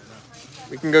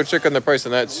 we can go check on the price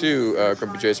on that too,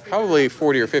 Grumpy J. It's probably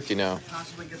 40 or 50 now.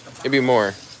 Maybe more.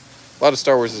 A lot of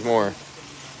Star Wars is more.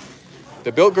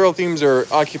 The Built Girl themes are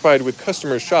occupied with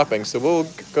customers shopping, so we'll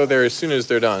go there as soon as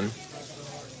they're done.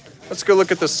 Let's go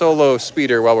look at the Solo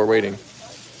Speeder while we're waiting.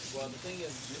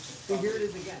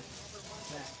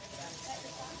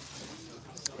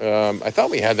 I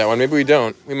thought we had that one. Maybe we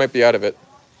don't. We might be out of it.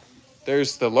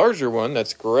 There's the larger one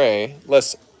that's gray,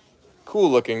 less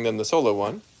cool looking than the Solo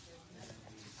one.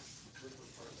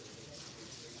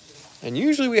 And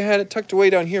usually we had it tucked away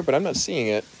down here, but I'm not seeing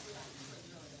it.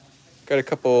 Got a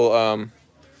couple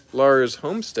Lars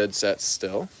Homestead sets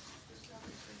still.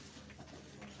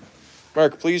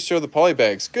 Mark, please show the poly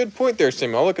bags. Good point there,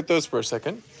 Sam. I'll look at those for a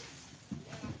second.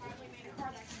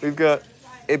 We've got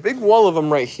a big wall of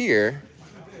them right here.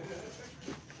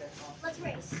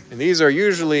 And these are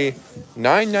usually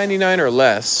 $9.99 or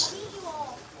less.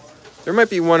 There might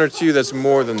be one or two that's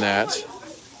more than that.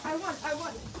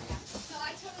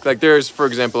 Like there's, for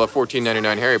example, a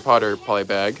 $14.99 Harry Potter poly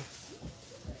bag.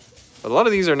 But a lot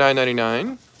of these are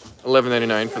 $9.99,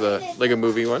 $11.99 for the Lego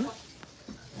Movie one.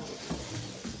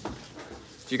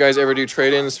 Do you guys ever do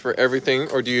trade-ins for everything,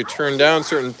 or do you turn down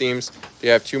certain themes that you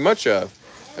have too much of?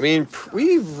 I mean,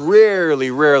 we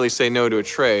rarely say no to a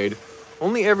trade.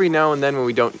 Only every now and then when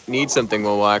we don't need something,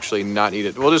 we'll actually not need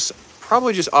it. We'll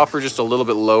probably just offer just a little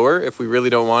bit lower if we really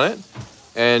don't want it.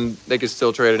 And they could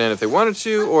still trade it in if they wanted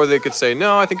to, or they could say,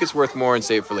 no, I think it's worth more and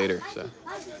save for later. So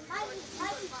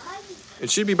it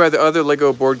should be by the other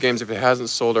Lego board games if it hasn't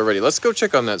sold already. Let's go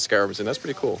check on that, Sky Robinson. That's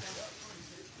pretty cool.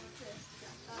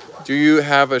 Do you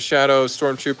have a Shadow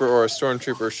Stormtrooper or a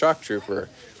Stormtrooper Shock Trooper?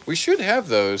 We should have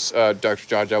those, Dr.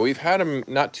 Jaja. We've had them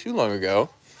not too long ago.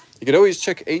 You could always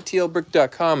check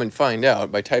atlbrick.com and find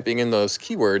out by typing in those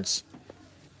keywords.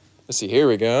 Let's see, here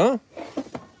we go.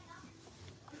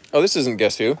 Oh, this isn't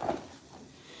Guess Who.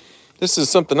 This is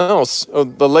something else. Oh,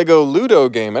 the Lego Ludo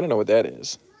game. I don't know what that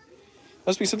is.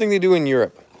 Must be something they do in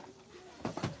Europe.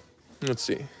 Let's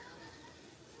see.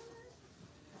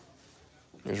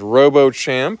 There's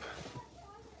RoboChamp.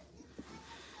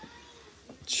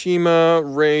 Chima,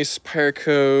 Race,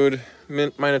 Paracode,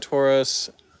 Minotaurus.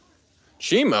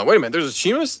 Chima? Wait a minute, there's a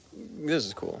Chima? This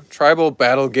is cool. Tribal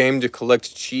battle game to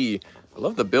collect chi. I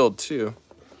love the build, too.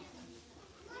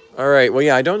 All right, well,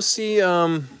 yeah, I don't see,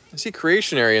 I see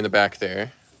Creation Area in the back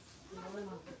there.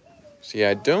 So,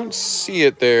 yeah, I don't see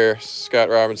it there, Scott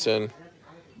Robinson.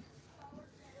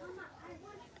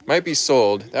 Might be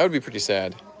sold. That would be pretty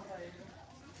sad.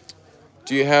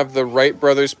 Do you have the Wright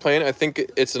Brothers plane? I think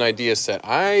it's an idea set.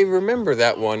 I remember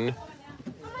that one,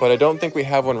 but I don't think we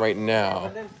have one right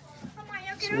now.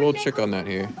 So we'll check on that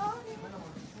here.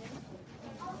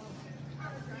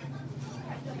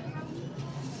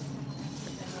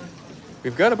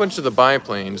 We've got a bunch of the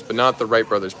biplanes, but not the Wright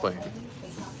Brothers plane.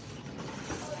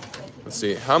 Let's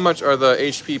see, how much are the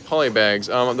HP polybags?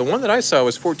 The one that I saw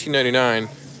was $14.99,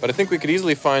 but I think we could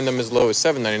easily find them as low as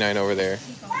 $7.99 over there.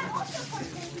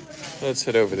 Let's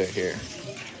head over there here.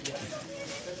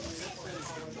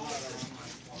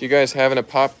 Do you guys have an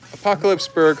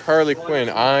Apocalypseburg Harley Quinn?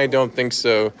 I don't think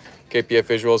so, KPF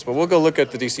Visuals, but we'll go look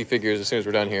at the DC figures as soon as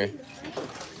we're done here.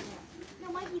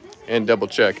 And double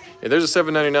check. Yeah, there's a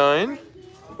 $7.99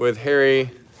 with Harry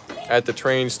at the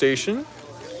train station.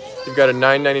 You've got a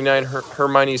 $9.99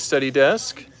 Hermione study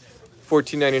desk,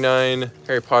 $14.99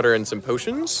 Harry Potter and some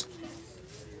potions.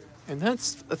 And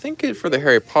that's, I think, it for the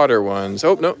Harry Potter ones.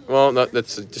 Oh, no, well, no,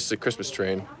 that's just a Christmas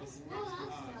train.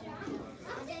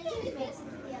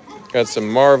 Got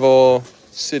some Marvel,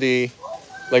 City,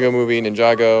 Lego Movie,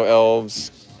 Ninjago,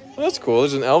 Elves. Oh, that's cool.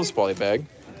 There's an Elves poly bag.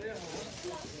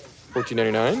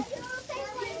 $14.99.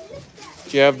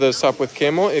 Do you have the Sop with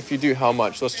Camel? If you do, how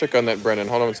much? Let's check on that, Brennan.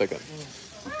 Hold on one second.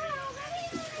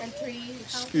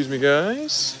 Excuse me,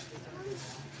 guys.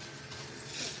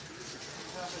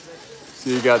 So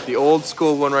you got the old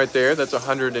school one right there. That's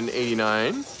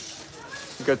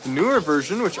 $189. You got the newer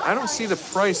version, which I don't see the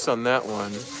price on that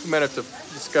one. You might have to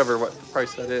discover what the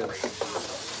price that is.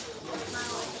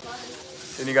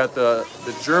 Then you got the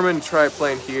German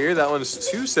triplane here. That one's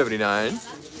 $279.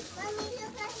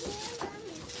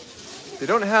 They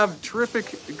don't have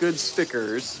terrific good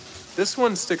stickers. This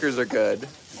one's stickers are good.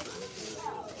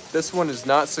 This one is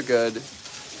not so good.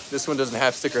 This one doesn't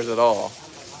have stickers at all.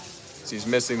 So he's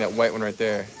missing that white one right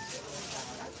there.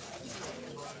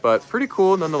 But pretty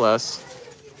cool nonetheless.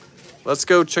 Let's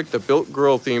go check the Built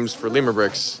Girl themes for Lima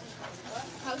Bricks.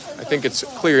 I think it's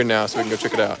clear now, so we can go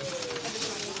check it out.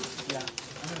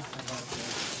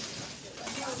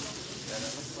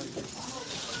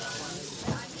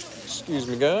 Excuse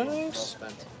me, guys.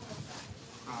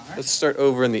 Let's start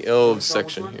over in the elves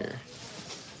section here.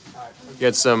 You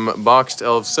got some boxed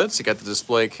elf sets. You got the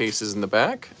display cases in the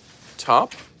back.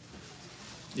 Top.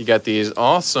 You got these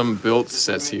awesome built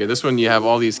sets here. This one you have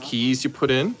all these keys you put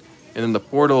in, and then the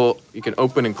portal you can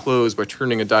open and close by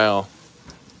turning a dial.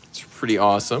 It's pretty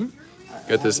awesome.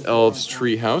 Got this elves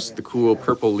treehouse, the cool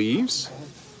purple leaves.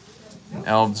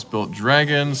 Elves built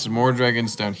dragons, some more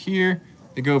dragons down here.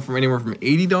 They go from anywhere from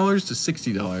 $80 to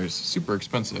 $60. Super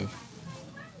expensive.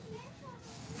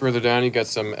 Further down, you got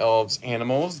some elves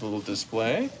animals, the little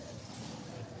display.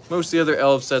 Most of the other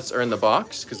elf sets are in the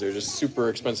box because they're just super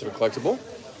expensive and collectible.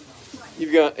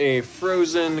 You've got a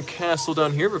frozen castle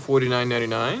down here for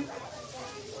 $49.99.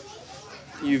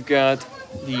 You've got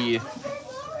the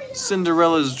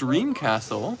Cinderella's Dream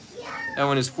Castle. That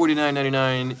one is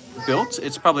 $49.99 built.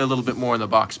 It's probably a little bit more in the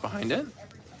box behind it.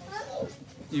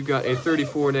 You've got a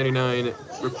 $34.99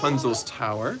 Rapunzel's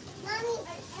Tower.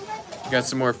 You got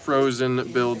some more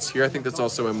Frozen builds here. I think that's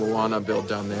also a Moana build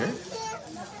down there.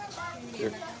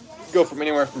 Go from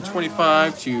anywhere from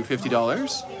 $25 to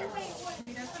 $50.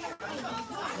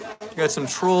 You got some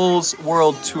Trolls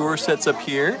World Tour sets up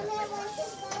here.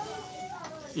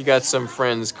 You got some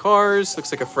Friends cars.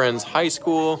 Looks like a Friends High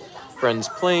School, Friends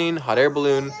plane, hot air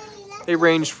balloon. They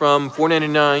range from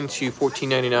 $4.99 to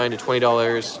 $14.99 to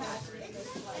 $20.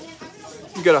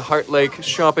 You got a Heart Lake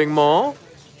shopping mall.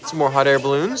 Some more hot air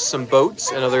balloons, some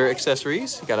boats, and other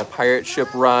accessories. You got a pirate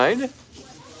ship ride.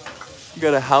 You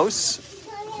got a house.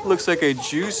 Looks like a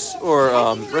juice or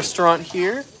restaurant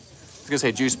here. I was gonna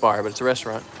say juice bar, but it's a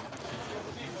restaurant.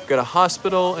 Got a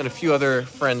hospital and a few other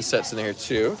Friends sets in there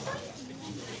too.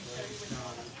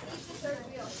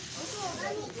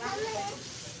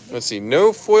 Let's see,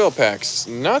 no foil packs.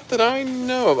 Not that I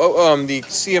know of. Oh, the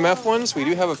CMF ones. We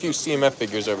do have a few CMF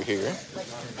figures over here.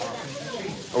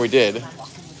 Or we did.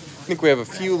 I think we have a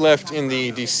few left in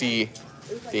the DC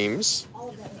themes.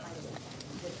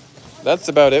 That's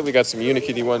about it. We got some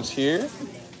Unikitty ones here.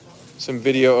 Some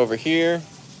video over here.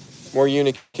 More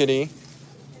Unikitty.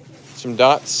 Some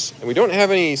dots. And we don't have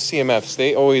any CMFs.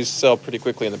 They always sell pretty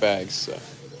quickly in the bags. So.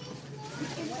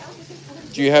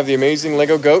 Do you have the amazing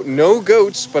Lego goat? No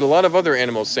goats, but a lot of other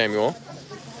animals, Samuel.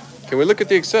 Can we look at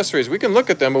the accessories? We can look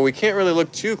at them, but we can't really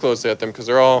look too closely at them because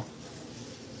they're all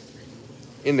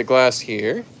in the glass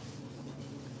here.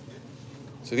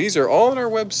 So these are all on our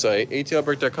website,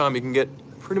 atlbrick.com. You can get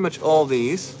pretty much all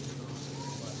these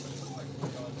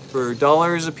for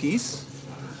 $1 a piece.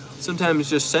 Sometimes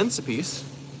just cents a piece.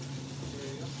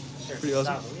 Pretty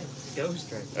awesome.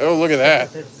 Ghost right. Oh, look at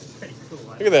that. That's pretty cool.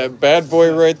 Look at that bad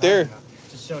boy right there.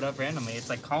 Just showed up randomly. It's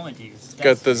like calling to you.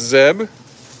 Got the Zeb.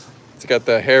 It's got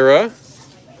the Hera,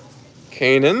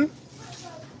 Kanan,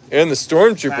 and the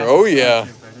Stormtrooper. Oh, yeah.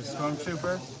 The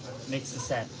Stormtrooper makes the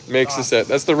set. Makes the set.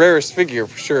 That's the rarest figure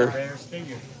for sure. Rarest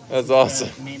figure. That's awesome.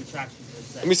 The main attraction to the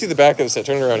set. Let me see the back of the set.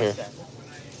 Turn it around here.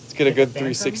 Let's get a good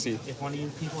Phantom, 360. If one of you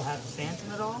people have the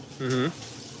Phantom at all,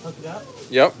 hook it up.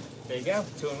 Yep. There you go.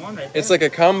 2-in-1 right there. It's like a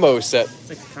combo set. It's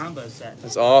like a combo set.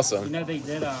 That's You awesome. know, they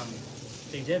did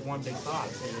one big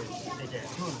box. They did a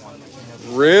 2-in-1.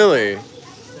 Like, Really? So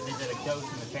they did a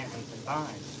Ghost and the Phantom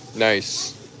combined.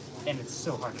 Nice. And it's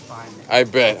so hard to find. I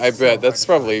bet. It's so hard That's to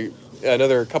find. probably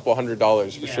another couple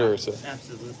 $100 for Yeah, sure. So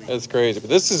absolutely. that's crazy. But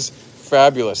this is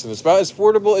fabulous, and it's about as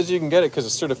affordable as you can get it because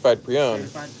it's certified pre-owned.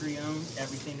 Certified pre-owned.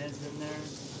 Everything is in there.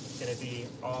 It's gonna be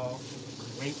all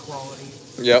great quality.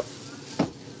 Yep.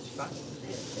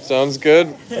 Sounds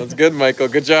good. Sounds good, Michael.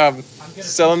 Good job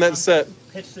selling that set.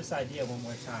 Pitch this idea one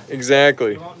more time.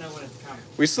 Exactly. You won't know when it's coming.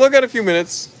 We still got a few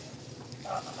minutes.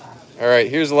 All right,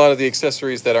 here's a lot of the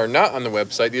accessories that are not on the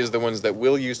website. These are the ones that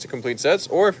we'll use to complete sets.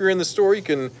 Or if you're in the store, you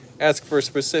can ask for a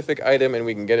specific item and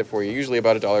we can get it for you. Usually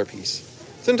about $1 a piece.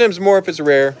 Sometimes more if it's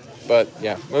rare, but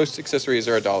yeah, most accessories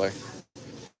are $1.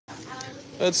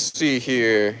 Let's see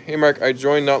here. Hey, Mark, I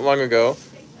joined not long ago,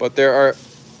 but there are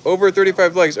over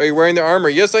 35 likes. Are you wearing the armor?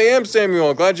 Yes, I am,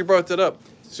 Samuel. Glad you brought that up.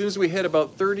 As soon as we hit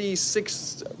about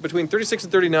between 36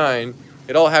 and 39,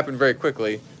 it all happened very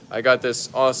quickly. I got this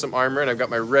awesome armor, and I've got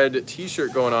my red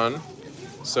t-shirt going on.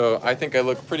 So I think I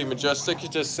look pretty majestic,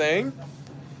 just saying.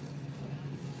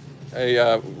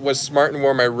 I was smart and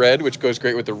wore my red, which goes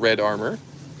great with the red armor.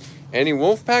 Any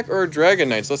Wolfpack or Dragon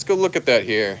Knights? Let's go look at that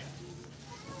here.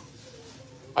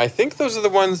 I think those are the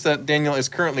ones that Daniel is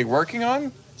currently working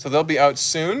on, so they'll be out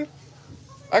soon.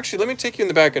 Actually, let me take you in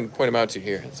the back and point them out to you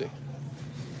here. Let's see.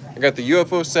 I got the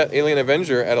UFO set Alien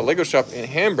Avenger at a Lego shop in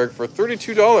Hamburg for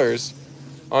 $32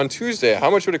 on Tuesday.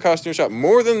 How much would it cost in your shop?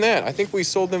 More than that. I think we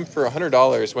sold them for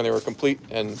 $100 when they were complete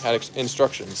and had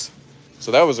instructions.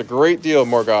 So that was a great deal,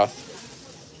 Morgoth.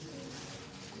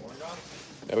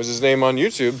 That was his name on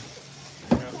YouTube.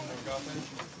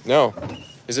 No.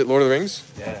 Is it Lord of the Rings?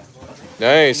 Yeah.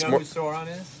 Nice. You know who Sauron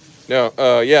is?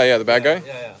 No. Yeah, the bad guy.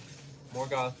 Yeah.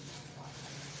 Morgoth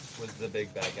was the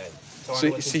big bad guy. Sauron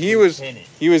So, his he lieutenant.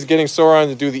 was getting Sauron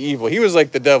to do the evil. He was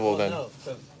like the devil then. No,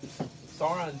 so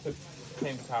Sauron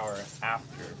came to power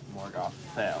after Morgoth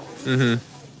fell.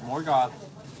 Mm-hmm. Morgoth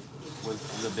was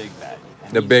the big baddie.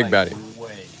 And The he's, big like, baddie.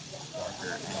 Way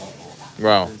darker and evil.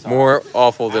 Wow. than Sauron. More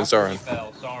awful than After Sauron. he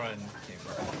fell, Sauron came to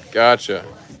power. Gotcha.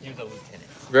 He was a lieutenant.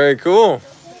 Very cool.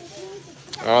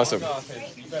 Awesome.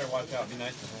 Morgoth, you better watch out. Be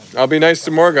nice to him. I'll be nice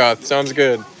to Morgoth. Sounds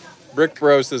good. Brick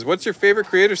Bro says, what's your favorite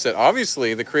creator set?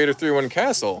 Obviously, the Creator 3-1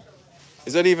 Castle.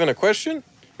 Is that even a question?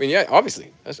 I mean, yeah,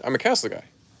 obviously. I'm a Castle guy.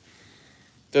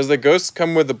 Does the ghost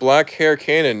come with the black hair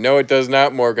cannon? No, it does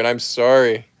not, Morgan. I'm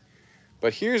sorry.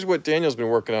 But here's what Daniel's been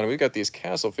working on. We've got these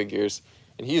Castle figures,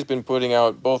 and he's been putting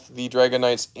out both the Dragon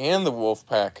Knights and the Wolf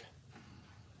Pack,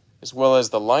 as well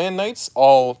as the Lion Knights,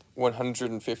 all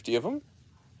 150 of them.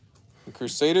 The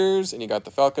Crusaders, and you got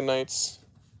the Falcon Knights,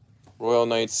 Royal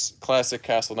Knights, Classic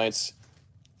Castle Knights,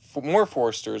 more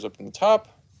Foresters up in the top.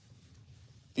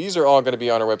 These are all going to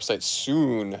be on our website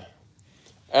soon.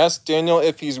 Ask Daniel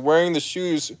if he's wearing the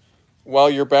shoes while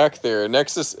you're back there.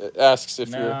 Nexus asks if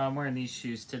No, you're... I'm wearing these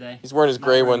shoes today. He's wearing his Not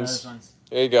gray wearing ones. those ones.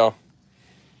 There you go.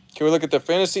 Can we look at the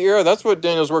fantasy era? That's what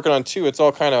Daniel's working on too. It's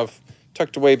all kind of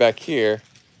tucked away back here.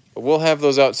 But we'll have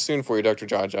those out soon for you, Dr.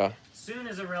 Jaja. Soon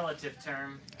is a relative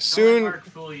term. Soon- Don't let Mark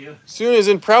fool you. Soon as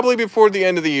in probably before the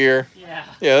end of the year. Yeah.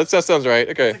 Yeah, that sounds right.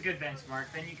 Okay. That's a good benchmark.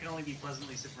 Then you can only be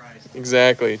pleasantly surprised.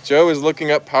 Exactly. Joe is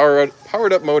looking up powered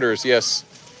up motors. Yes.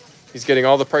 He's getting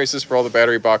all the prices for all the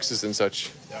battery boxes and such.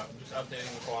 Yeah, just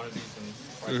updating the quantities and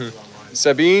prices online.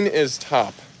 Sabine is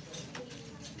top.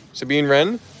 Sabine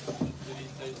Wren? Did he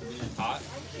say he's hot?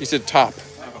 He said top.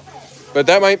 But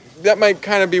that might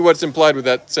kind of be what's implied with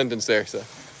that sentence there. So,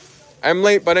 I'm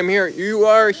late, but I'm here. You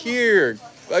are here.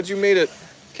 Glad you made it,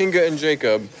 Kinga and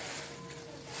Jacob.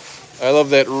 I love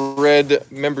that red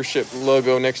membership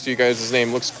logo next to you guys'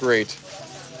 name. Looks great.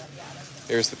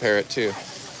 There's the parrot too.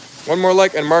 One more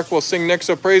like, and Mark will sing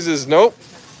Nexo praises. Nope,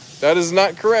 that is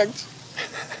not correct.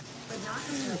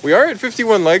 We are at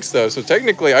 51 likes though, so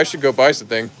technically I should go buy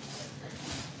something.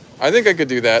 I think I could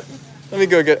do that. Let me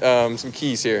go get some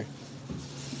keys here.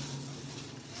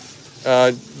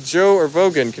 Joe or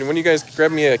Vogan, can one of you guys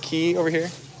grab me a key over here?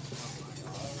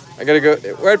 I gotta go.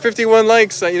 We're at 51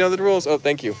 likes. You know the rules. Oh,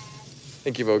 thank you.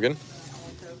 Thank you, Vogan.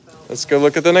 Let's go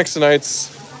look at the next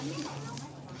nights.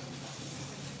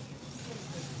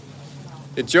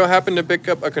 Did Joe happen to pick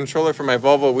up a controller for my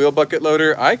Volvo wheel bucket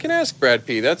loader? I can ask Brad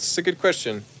P. That's a good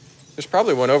question. There's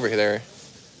probably one over there.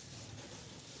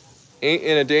 Ain't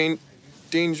in a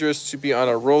dangerous to be on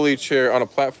a rolly chair on a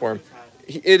platform.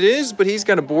 It is, but he's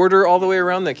got a border all the way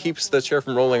around that keeps the chair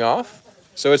from rolling off.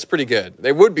 So it's pretty good.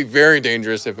 They would be very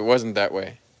dangerous if it wasn't that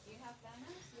way.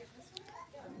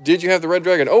 Did you have the Red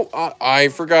Dragon? Oh, I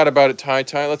forgot about it, Ty.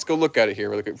 Let's go look at it here.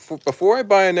 Before I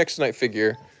buy a Next Night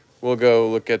figure, we'll go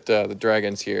look at the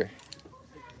dragons here.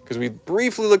 Because we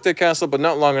briefly looked at Castle, but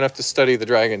not long enough to study the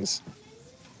dragons.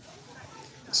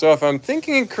 So if I'm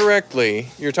thinking correctly,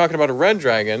 you're talking about a Red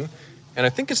Dragon, and I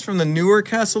think it's from the newer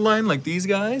Castle line, like these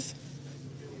guys.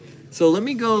 So let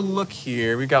me go look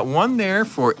here. We got one there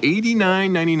for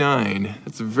 $89.99.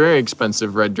 That's a very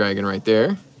expensive Red Dragon right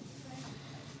there.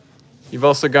 You've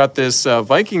also got this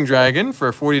Viking Dragon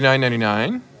for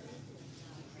 $49.99.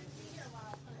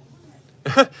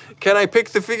 Can I pick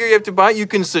the figure you have to buy? You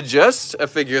can suggest a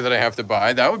figure that I have to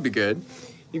buy. That would be good.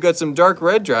 You got some Dark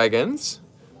Red Dragons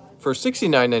for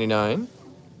 $69.99. I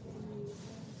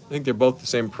think they're both the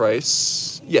same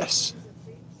price. Yes.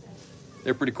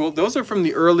 They're pretty cool. Those are from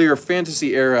the earlier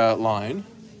Fantasy era line.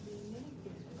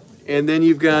 And then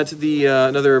you've got the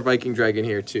another Viking Dragon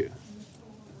here too.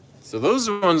 So those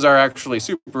ones are actually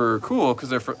super cool because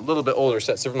they're for a little bit older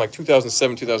sets. They're from like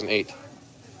 2007, 2008.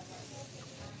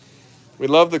 We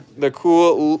love the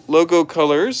cool logo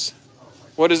colors.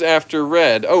 What is after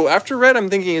red? Oh, after red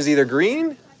I'm thinking is either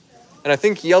green, and I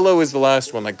think yellow is the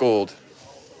last one, like gold.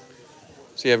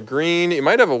 So you have green. You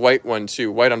might have a white one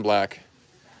too, white on black.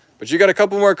 But you got a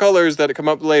couple more colors that come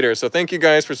up later. So thank you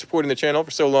guys for supporting the channel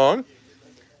for so long.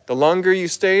 The longer you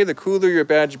stay, the cooler your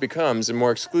badge becomes and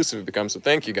more exclusive it becomes. So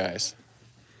thank you guys.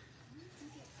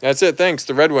 That's it. Thanks.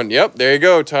 The red one. Yep. There you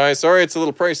go, Ty. Sorry it's a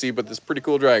little pricey, but this pretty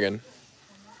cool dragon.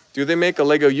 Do they make a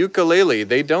Lego ukulele?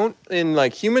 They don't in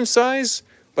like human size,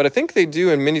 but I think they do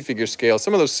in minifigure scale.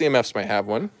 Some of those CMFs might have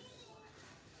one.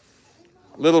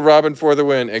 Little Robin for the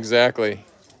win. Exactly.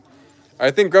 I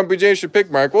think Grumpy J should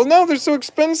pick Mark. Well, no, they're so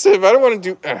expensive. I don't want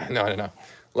to do... No.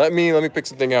 Let me pick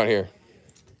something out here.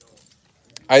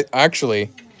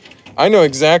 I know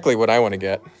exactly what I want to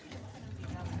get.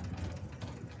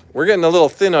 We're getting a little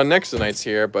thin on Nexonites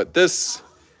here, but this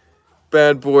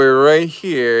bad boy right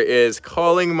here is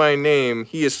calling my name.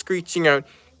 He is screeching out,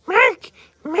 Mark,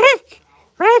 Mark,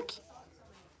 Mark.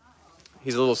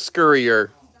 He's a little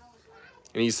scurrier,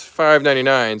 and he's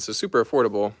 $5.99, so super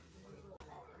affordable.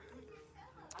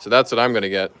 So that's what I'm gonna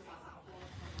get.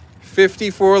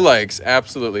 54 likes,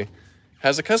 absolutely.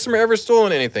 Has a customer ever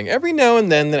stolen anything? Every now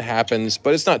and then that happens,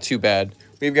 but it's not too bad.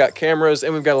 We've got cameras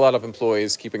and we've got a lot of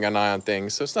employees keeping an eye on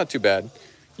things, so it's not too bad.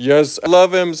 Yes, I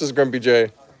love him, says Grumpy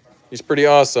J. He's pretty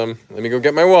awesome. Let me go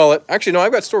get my wallet. Actually, no,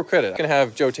 I've got store credit. I can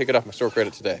have Joe take it off my store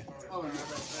credit today.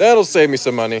 That'll save me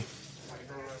some money.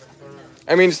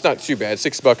 I mean, it's not too bad.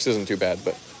 $6 isn't too bad,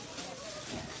 but...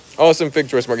 Awesome fig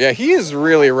choice, Mark. Yeah, he is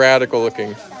really radical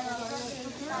looking.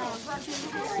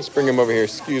 Let's bring him over here.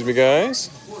 Excuse me, guys.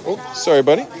 Oh, sorry,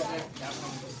 buddy.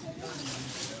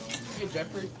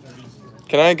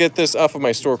 Can I get this off of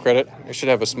my store credit? I should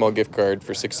have a small gift card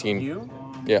for 16. You?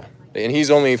 Yeah, and he's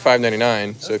only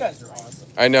 $5.99. So Those guys are awesome.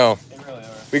 I know. They really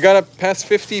are. We got up past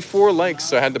 54 likes,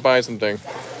 so I had to buy something.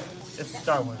 It's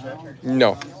Star Wars, right?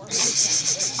 No.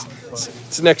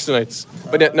 It's next tonight's.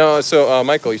 But yeah, no, so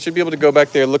Michael, you should be able to go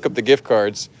back there, look up the gift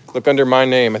cards. Look under my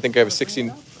name. I think I have a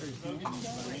 16.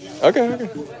 Okay.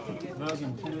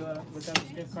 Logan, can you look up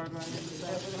the gift card right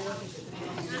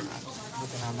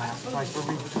looking on that. Like,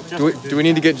 Do we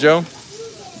need to get Joe?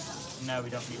 No, we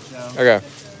don't need Joe. Okay.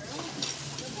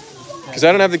 Because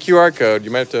I don't have the QR code.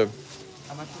 You might have to.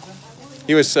 How much is it?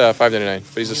 He was $5.99,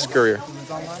 but he's a scurrier.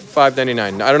 He's online?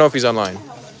 $5.99. I don't know if he's online.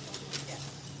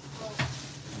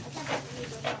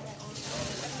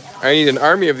 I need an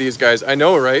army of these guys. I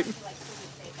know, right?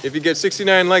 If you get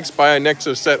 69 likes, buy a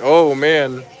Nexo set. Oh,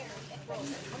 man.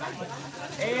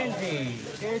 Andy,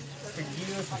 it's for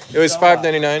you. It was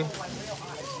 $5.99.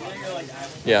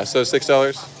 Yeah, so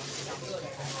 $6.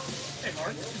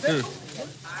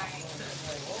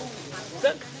 Is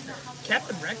that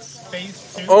Captain Rex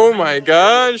Phase 2? Oh, my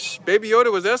gosh. Baby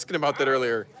Yoda was asking about that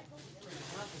earlier.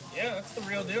 Yeah, that's the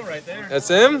real deal right there. That's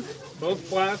him? Both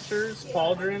blasters,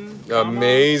 pauldron,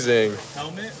 Amazing.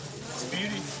 helmet. It's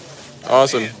beauty.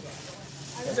 Awesome. Man.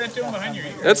 What's that doing behind your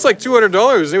ear? That's like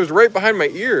 $200. It was right behind my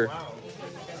ear. Wow.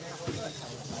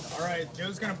 All right,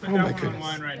 Joe's gonna put Oh my that one goodness.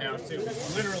 online right now too.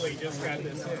 Literally just got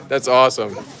this in. That's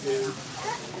awesome.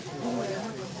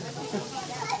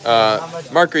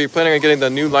 Mark, are you planning on getting the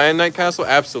new Lion Knight castle?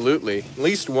 Absolutely. At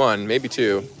least one, maybe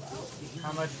two.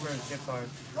 How much for a gift card?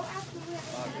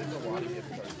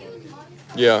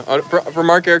 Yeah, for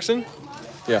Mark Erickson?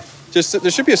 Yeah. Just there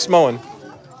should be a small one.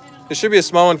 There should be a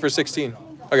small one for 16.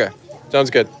 Okay, sounds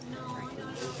good.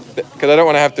 Because I don't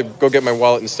want to have to go get my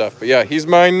wallet and stuff. But yeah, he's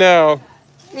mine now.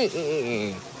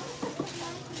 There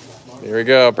we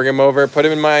go. Bring him over. Put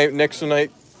him in my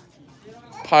Nexonite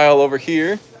pile over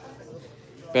here.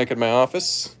 Back at my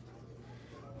office.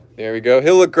 There we go.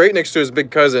 He'll look great next to his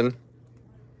big cousin.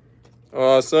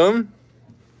 Awesome.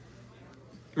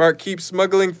 Mark, keep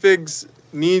smuggling figs.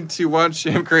 Need to watch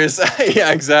him, Chris.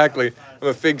 Yeah, exactly. I'm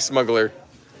a fig smuggler.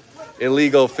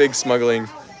 Illegal fig smuggling.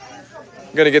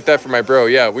 I'm gonna get that for my bro.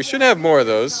 Yeah, we should have more of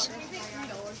those.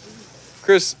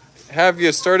 Chris, have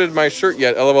you started my shirt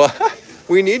yet? LOL.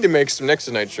 We need to make some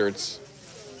Nexonite shirts.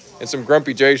 And some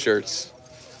Grumpy J shirts.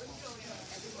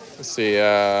 Let's see.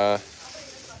 Here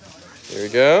we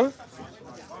go.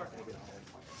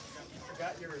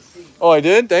 Oh, I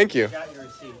did? Thank you. Got your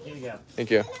receipt. Here you go.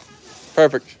 Thank you.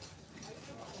 Perfect.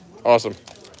 Awesome.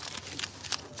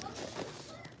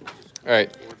 All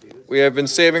right. We have been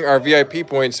saving our VIP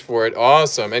points for it.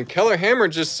 Awesome. And Keller Hammer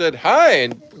just said hi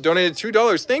and donated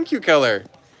 $2. Thank you, Keller.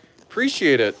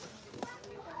 Appreciate it.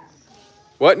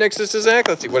 What Nexus is Zach?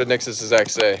 Let's see. What did Nexus is Zach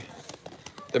say?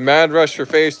 The mad rush for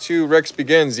Phase 2 Rex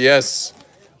begins. Yes.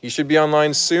 He should be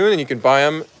online soon and you can buy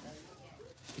him.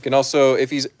 You can also,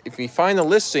 if you find the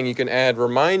listing, you can add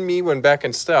remind me when back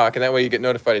in stock, and that way you get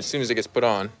notified as soon as it gets put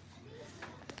on.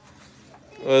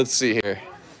 Let's see here.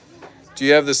 Do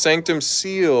you have the Sanctum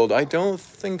sealed? I don't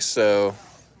think so.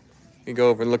 You go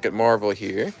over and look at Marvel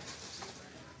here.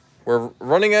 We're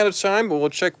running out of time, but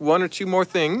we'll check one or two more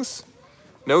things.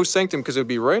 No Sanctum, because it would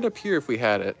be right up here if we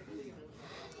had it.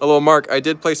 Hello, Mark. I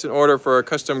did place an order for a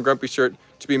custom Grumpy shirt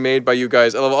to be made by you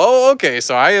guys. Oh, okay.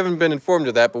 So I haven't been informed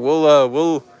of that, but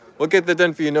we'll get that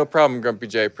done for you. No problem, Grumpy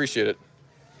J. Appreciate it.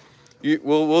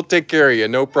 We'll take care of you.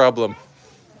 No problem.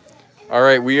 All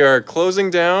right, we are closing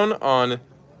down on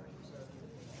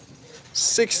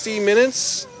 60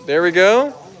 minutes. There we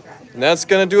go. And that's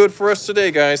going to do it for us today,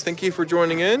 guys. Thank you for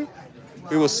joining in.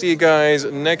 We will see you guys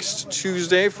next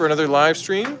Tuesday for another live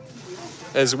stream.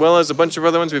 as well as a bunch of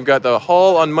other ones. We've got the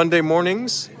haul on Monday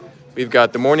mornings. We've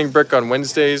got the morning brick on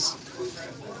Wednesdays.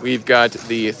 We've got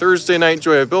the Thursday night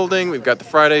Joy of Building. We've got the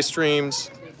Friday streams.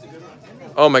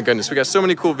 Oh my goodness, we got so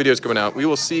many cool videos coming out. We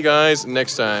will see you guys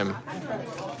next time.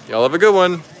 Y'all have a good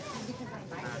one.